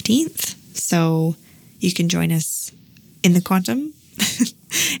 April 15th. So you can join us in the quantum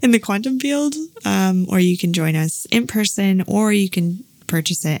field, or you can join us in person, or you can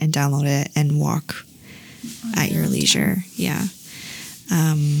purchase it and download it and walk at your leisure. Yeah.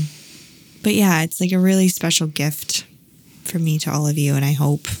 But yeah, it's like a really special gift for me to all of you. And I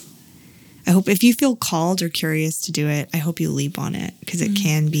hope if you feel called or curious to do it, I hope you leap on it because it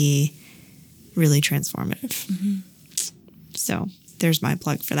can be really transformative. So there's my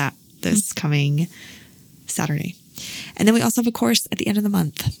plug for that this coming Saturday. And then we also have a course at the end of the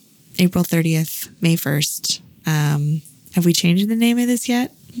month, April 30th, May 1st. Have we changed the name of this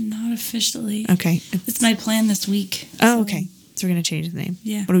yet? Not officially. Okay. It's my plan this week. Oh, so okay. So we're going to change the name.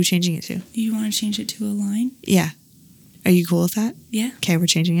 Yeah. What are we changing it to? You want to change it to Align? Yeah. Are you cool with that? Yeah. Okay, we're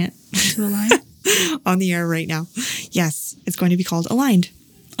changing it To Align? on the air right now. Yes, it's going to be called Aligned.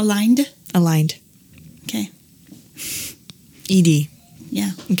 Aligned? Aligned. Okay. ED.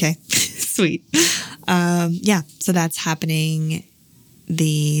 Yeah. Okay. Sweet. Yeah, so that's happening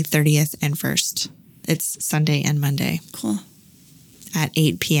the 30th and 1st. It's Sunday and Monday Cool. at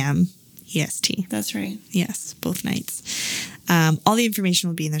 8 p.m. EST. That's right. Yes, both nights. All the information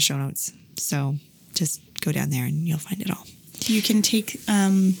will be in the show notes. So just go down there and you'll find it all. You can take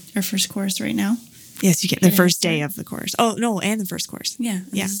our first course right now. Yes, you get the first day of the course. Oh, no, and the first course. Yeah.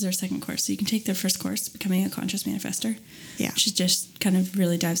 Yeah. This is our second course. So you can take the first course, Becoming a Conscious Manifestor. Yeah. Which is just kind of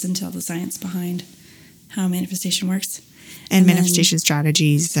really dives into all the science behind how manifestation works. And then- manifestation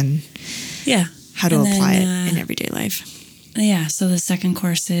strategies and Yeah. how to And apply then, it in everyday life. Yeah. So the second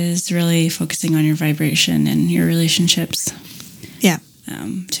course is really focusing on your vibration and your relationships Yeah.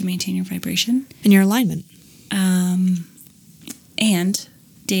 to maintain your vibration. And your alignment. And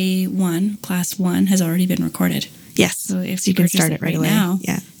day one, class one, has already been recorded. Yes. So if you can purchase start it right away. now,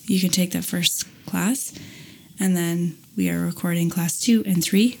 Yeah. you can take that first class. And then we are recording class 2 and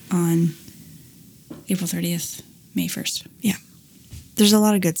 3 on April 30th, May 1st. Yeah. There's a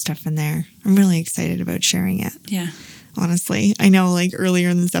lot of good stuff in there. I'm really excited about sharing it. Yeah. Honestly, I know like earlier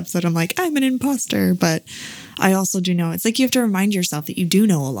in this episode, I'm like, I'm an imposter, but I also do know it's like you have to remind yourself that you do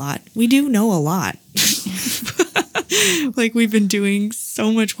know a lot. We do know a lot. Like we've been doing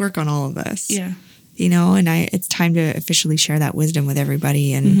so much work on all of this. Yeah. You know, and it's time to officially share that wisdom with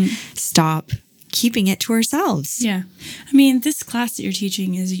everybody and stop keeping it to ourselves. Yeah. I mean, this class that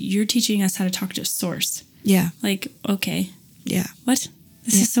you're teaching us how to talk to source. Yeah. Like, okay. Yeah. What?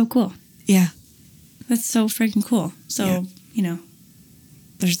 This is so cool. Yeah. That's so freaking cool. So, you know.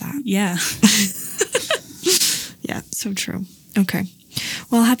 There's that. Yeah. Yeah, so true. Okay.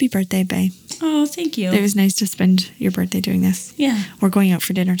 Well, happy birthday, Bae. Oh, thank you. It was nice to spend your birthday doing this. Yeah. We're going out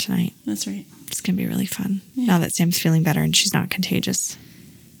for dinner tonight. That's right. It's going to be really fun. Yeah. Now that Sam's feeling better and she's not contagious.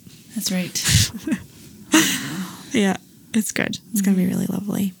 That's right. Yeah, it's good. It's going to be really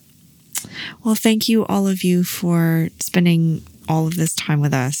lovely. Well, thank you, all of you, for spending all of this time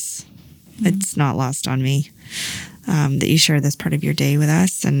with us. It's not lost on me that you share this part of your day with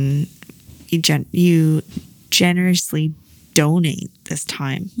us, and you generously donate this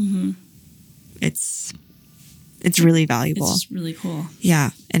time. It's really valuable. It's really cool.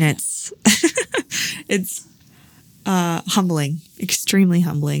 Yeah, and it's humbling, extremely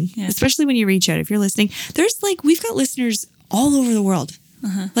humbling, especially when you reach out. If you're listening, we've got listeners all over the world.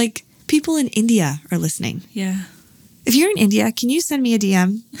 Like people in India are listening. Yeah. If you're in India, can you send me a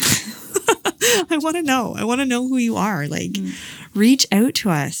DM? I want to know. I want to know who you are. Like, reach out to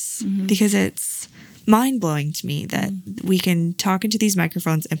us because it's mind-blowing to me that we can talk into these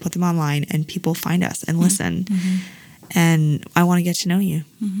microphones and put them online and people find us and listen. And I want to get to know you.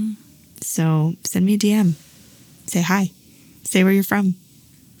 So send me a DM. Say hi. Say where you're from.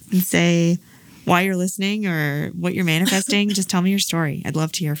 And say why you're listening or what you're manifesting. Just tell me your story. I'd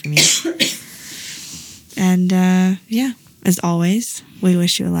love to hear from you. And as always, we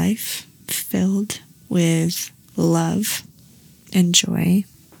wish you a life filled with love and joy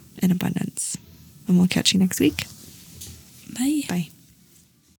and abundance. And we'll catch you next week. Bye. Bye.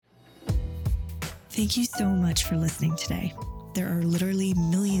 Thank you so much for listening today. There are literally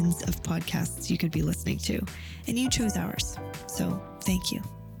millions of podcasts you could be listening to, and you chose ours. So thank you.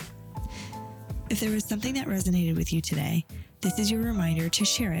 If there was something that resonated with you today, this is your reminder to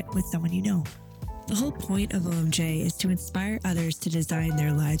share it with someone you know. The whole point of OMJ is to inspire others to design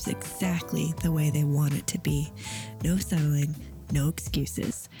their lives exactly the way they want it to be. No settling, no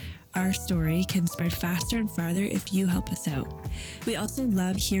excuses. Our story can spread faster and farther if you help us out. We also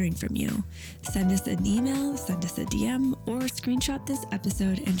love hearing from you. Send us an email, send us a DM, or screenshot this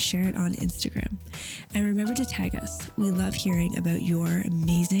episode and share it on Instagram. And remember to tag us. We love hearing about your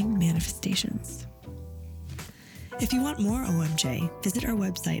amazing manifestations. If you want more OMJ, visit our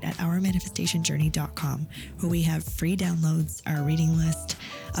website at ourmanifestationjourney.com, where we have free downloads, our reading list,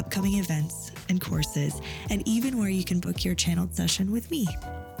 upcoming events and courses, and even where you can book your channeled session with me.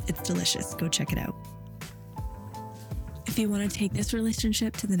 It's delicious. Go check it out. If you want to take this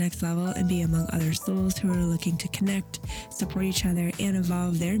relationship to the next level and be among other souls who are looking to connect, support each other, and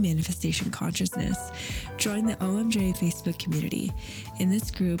evolve their manifestation consciousness, join the OMJ Facebook community. In this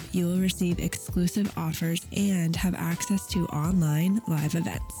group, you will receive exclusive offers and have access to online live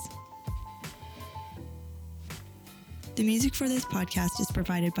events. The music for this podcast is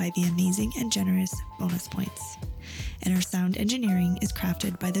provided by the amazing and generous Bonus Points, and our sound engineering is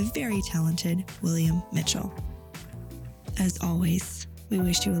crafted by the very talented William Mitchell. As always, we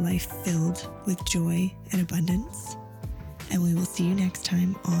wish you a life filled with joy and abundance, and we will see you next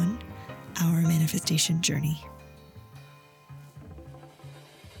time on Our Manifestation Journey.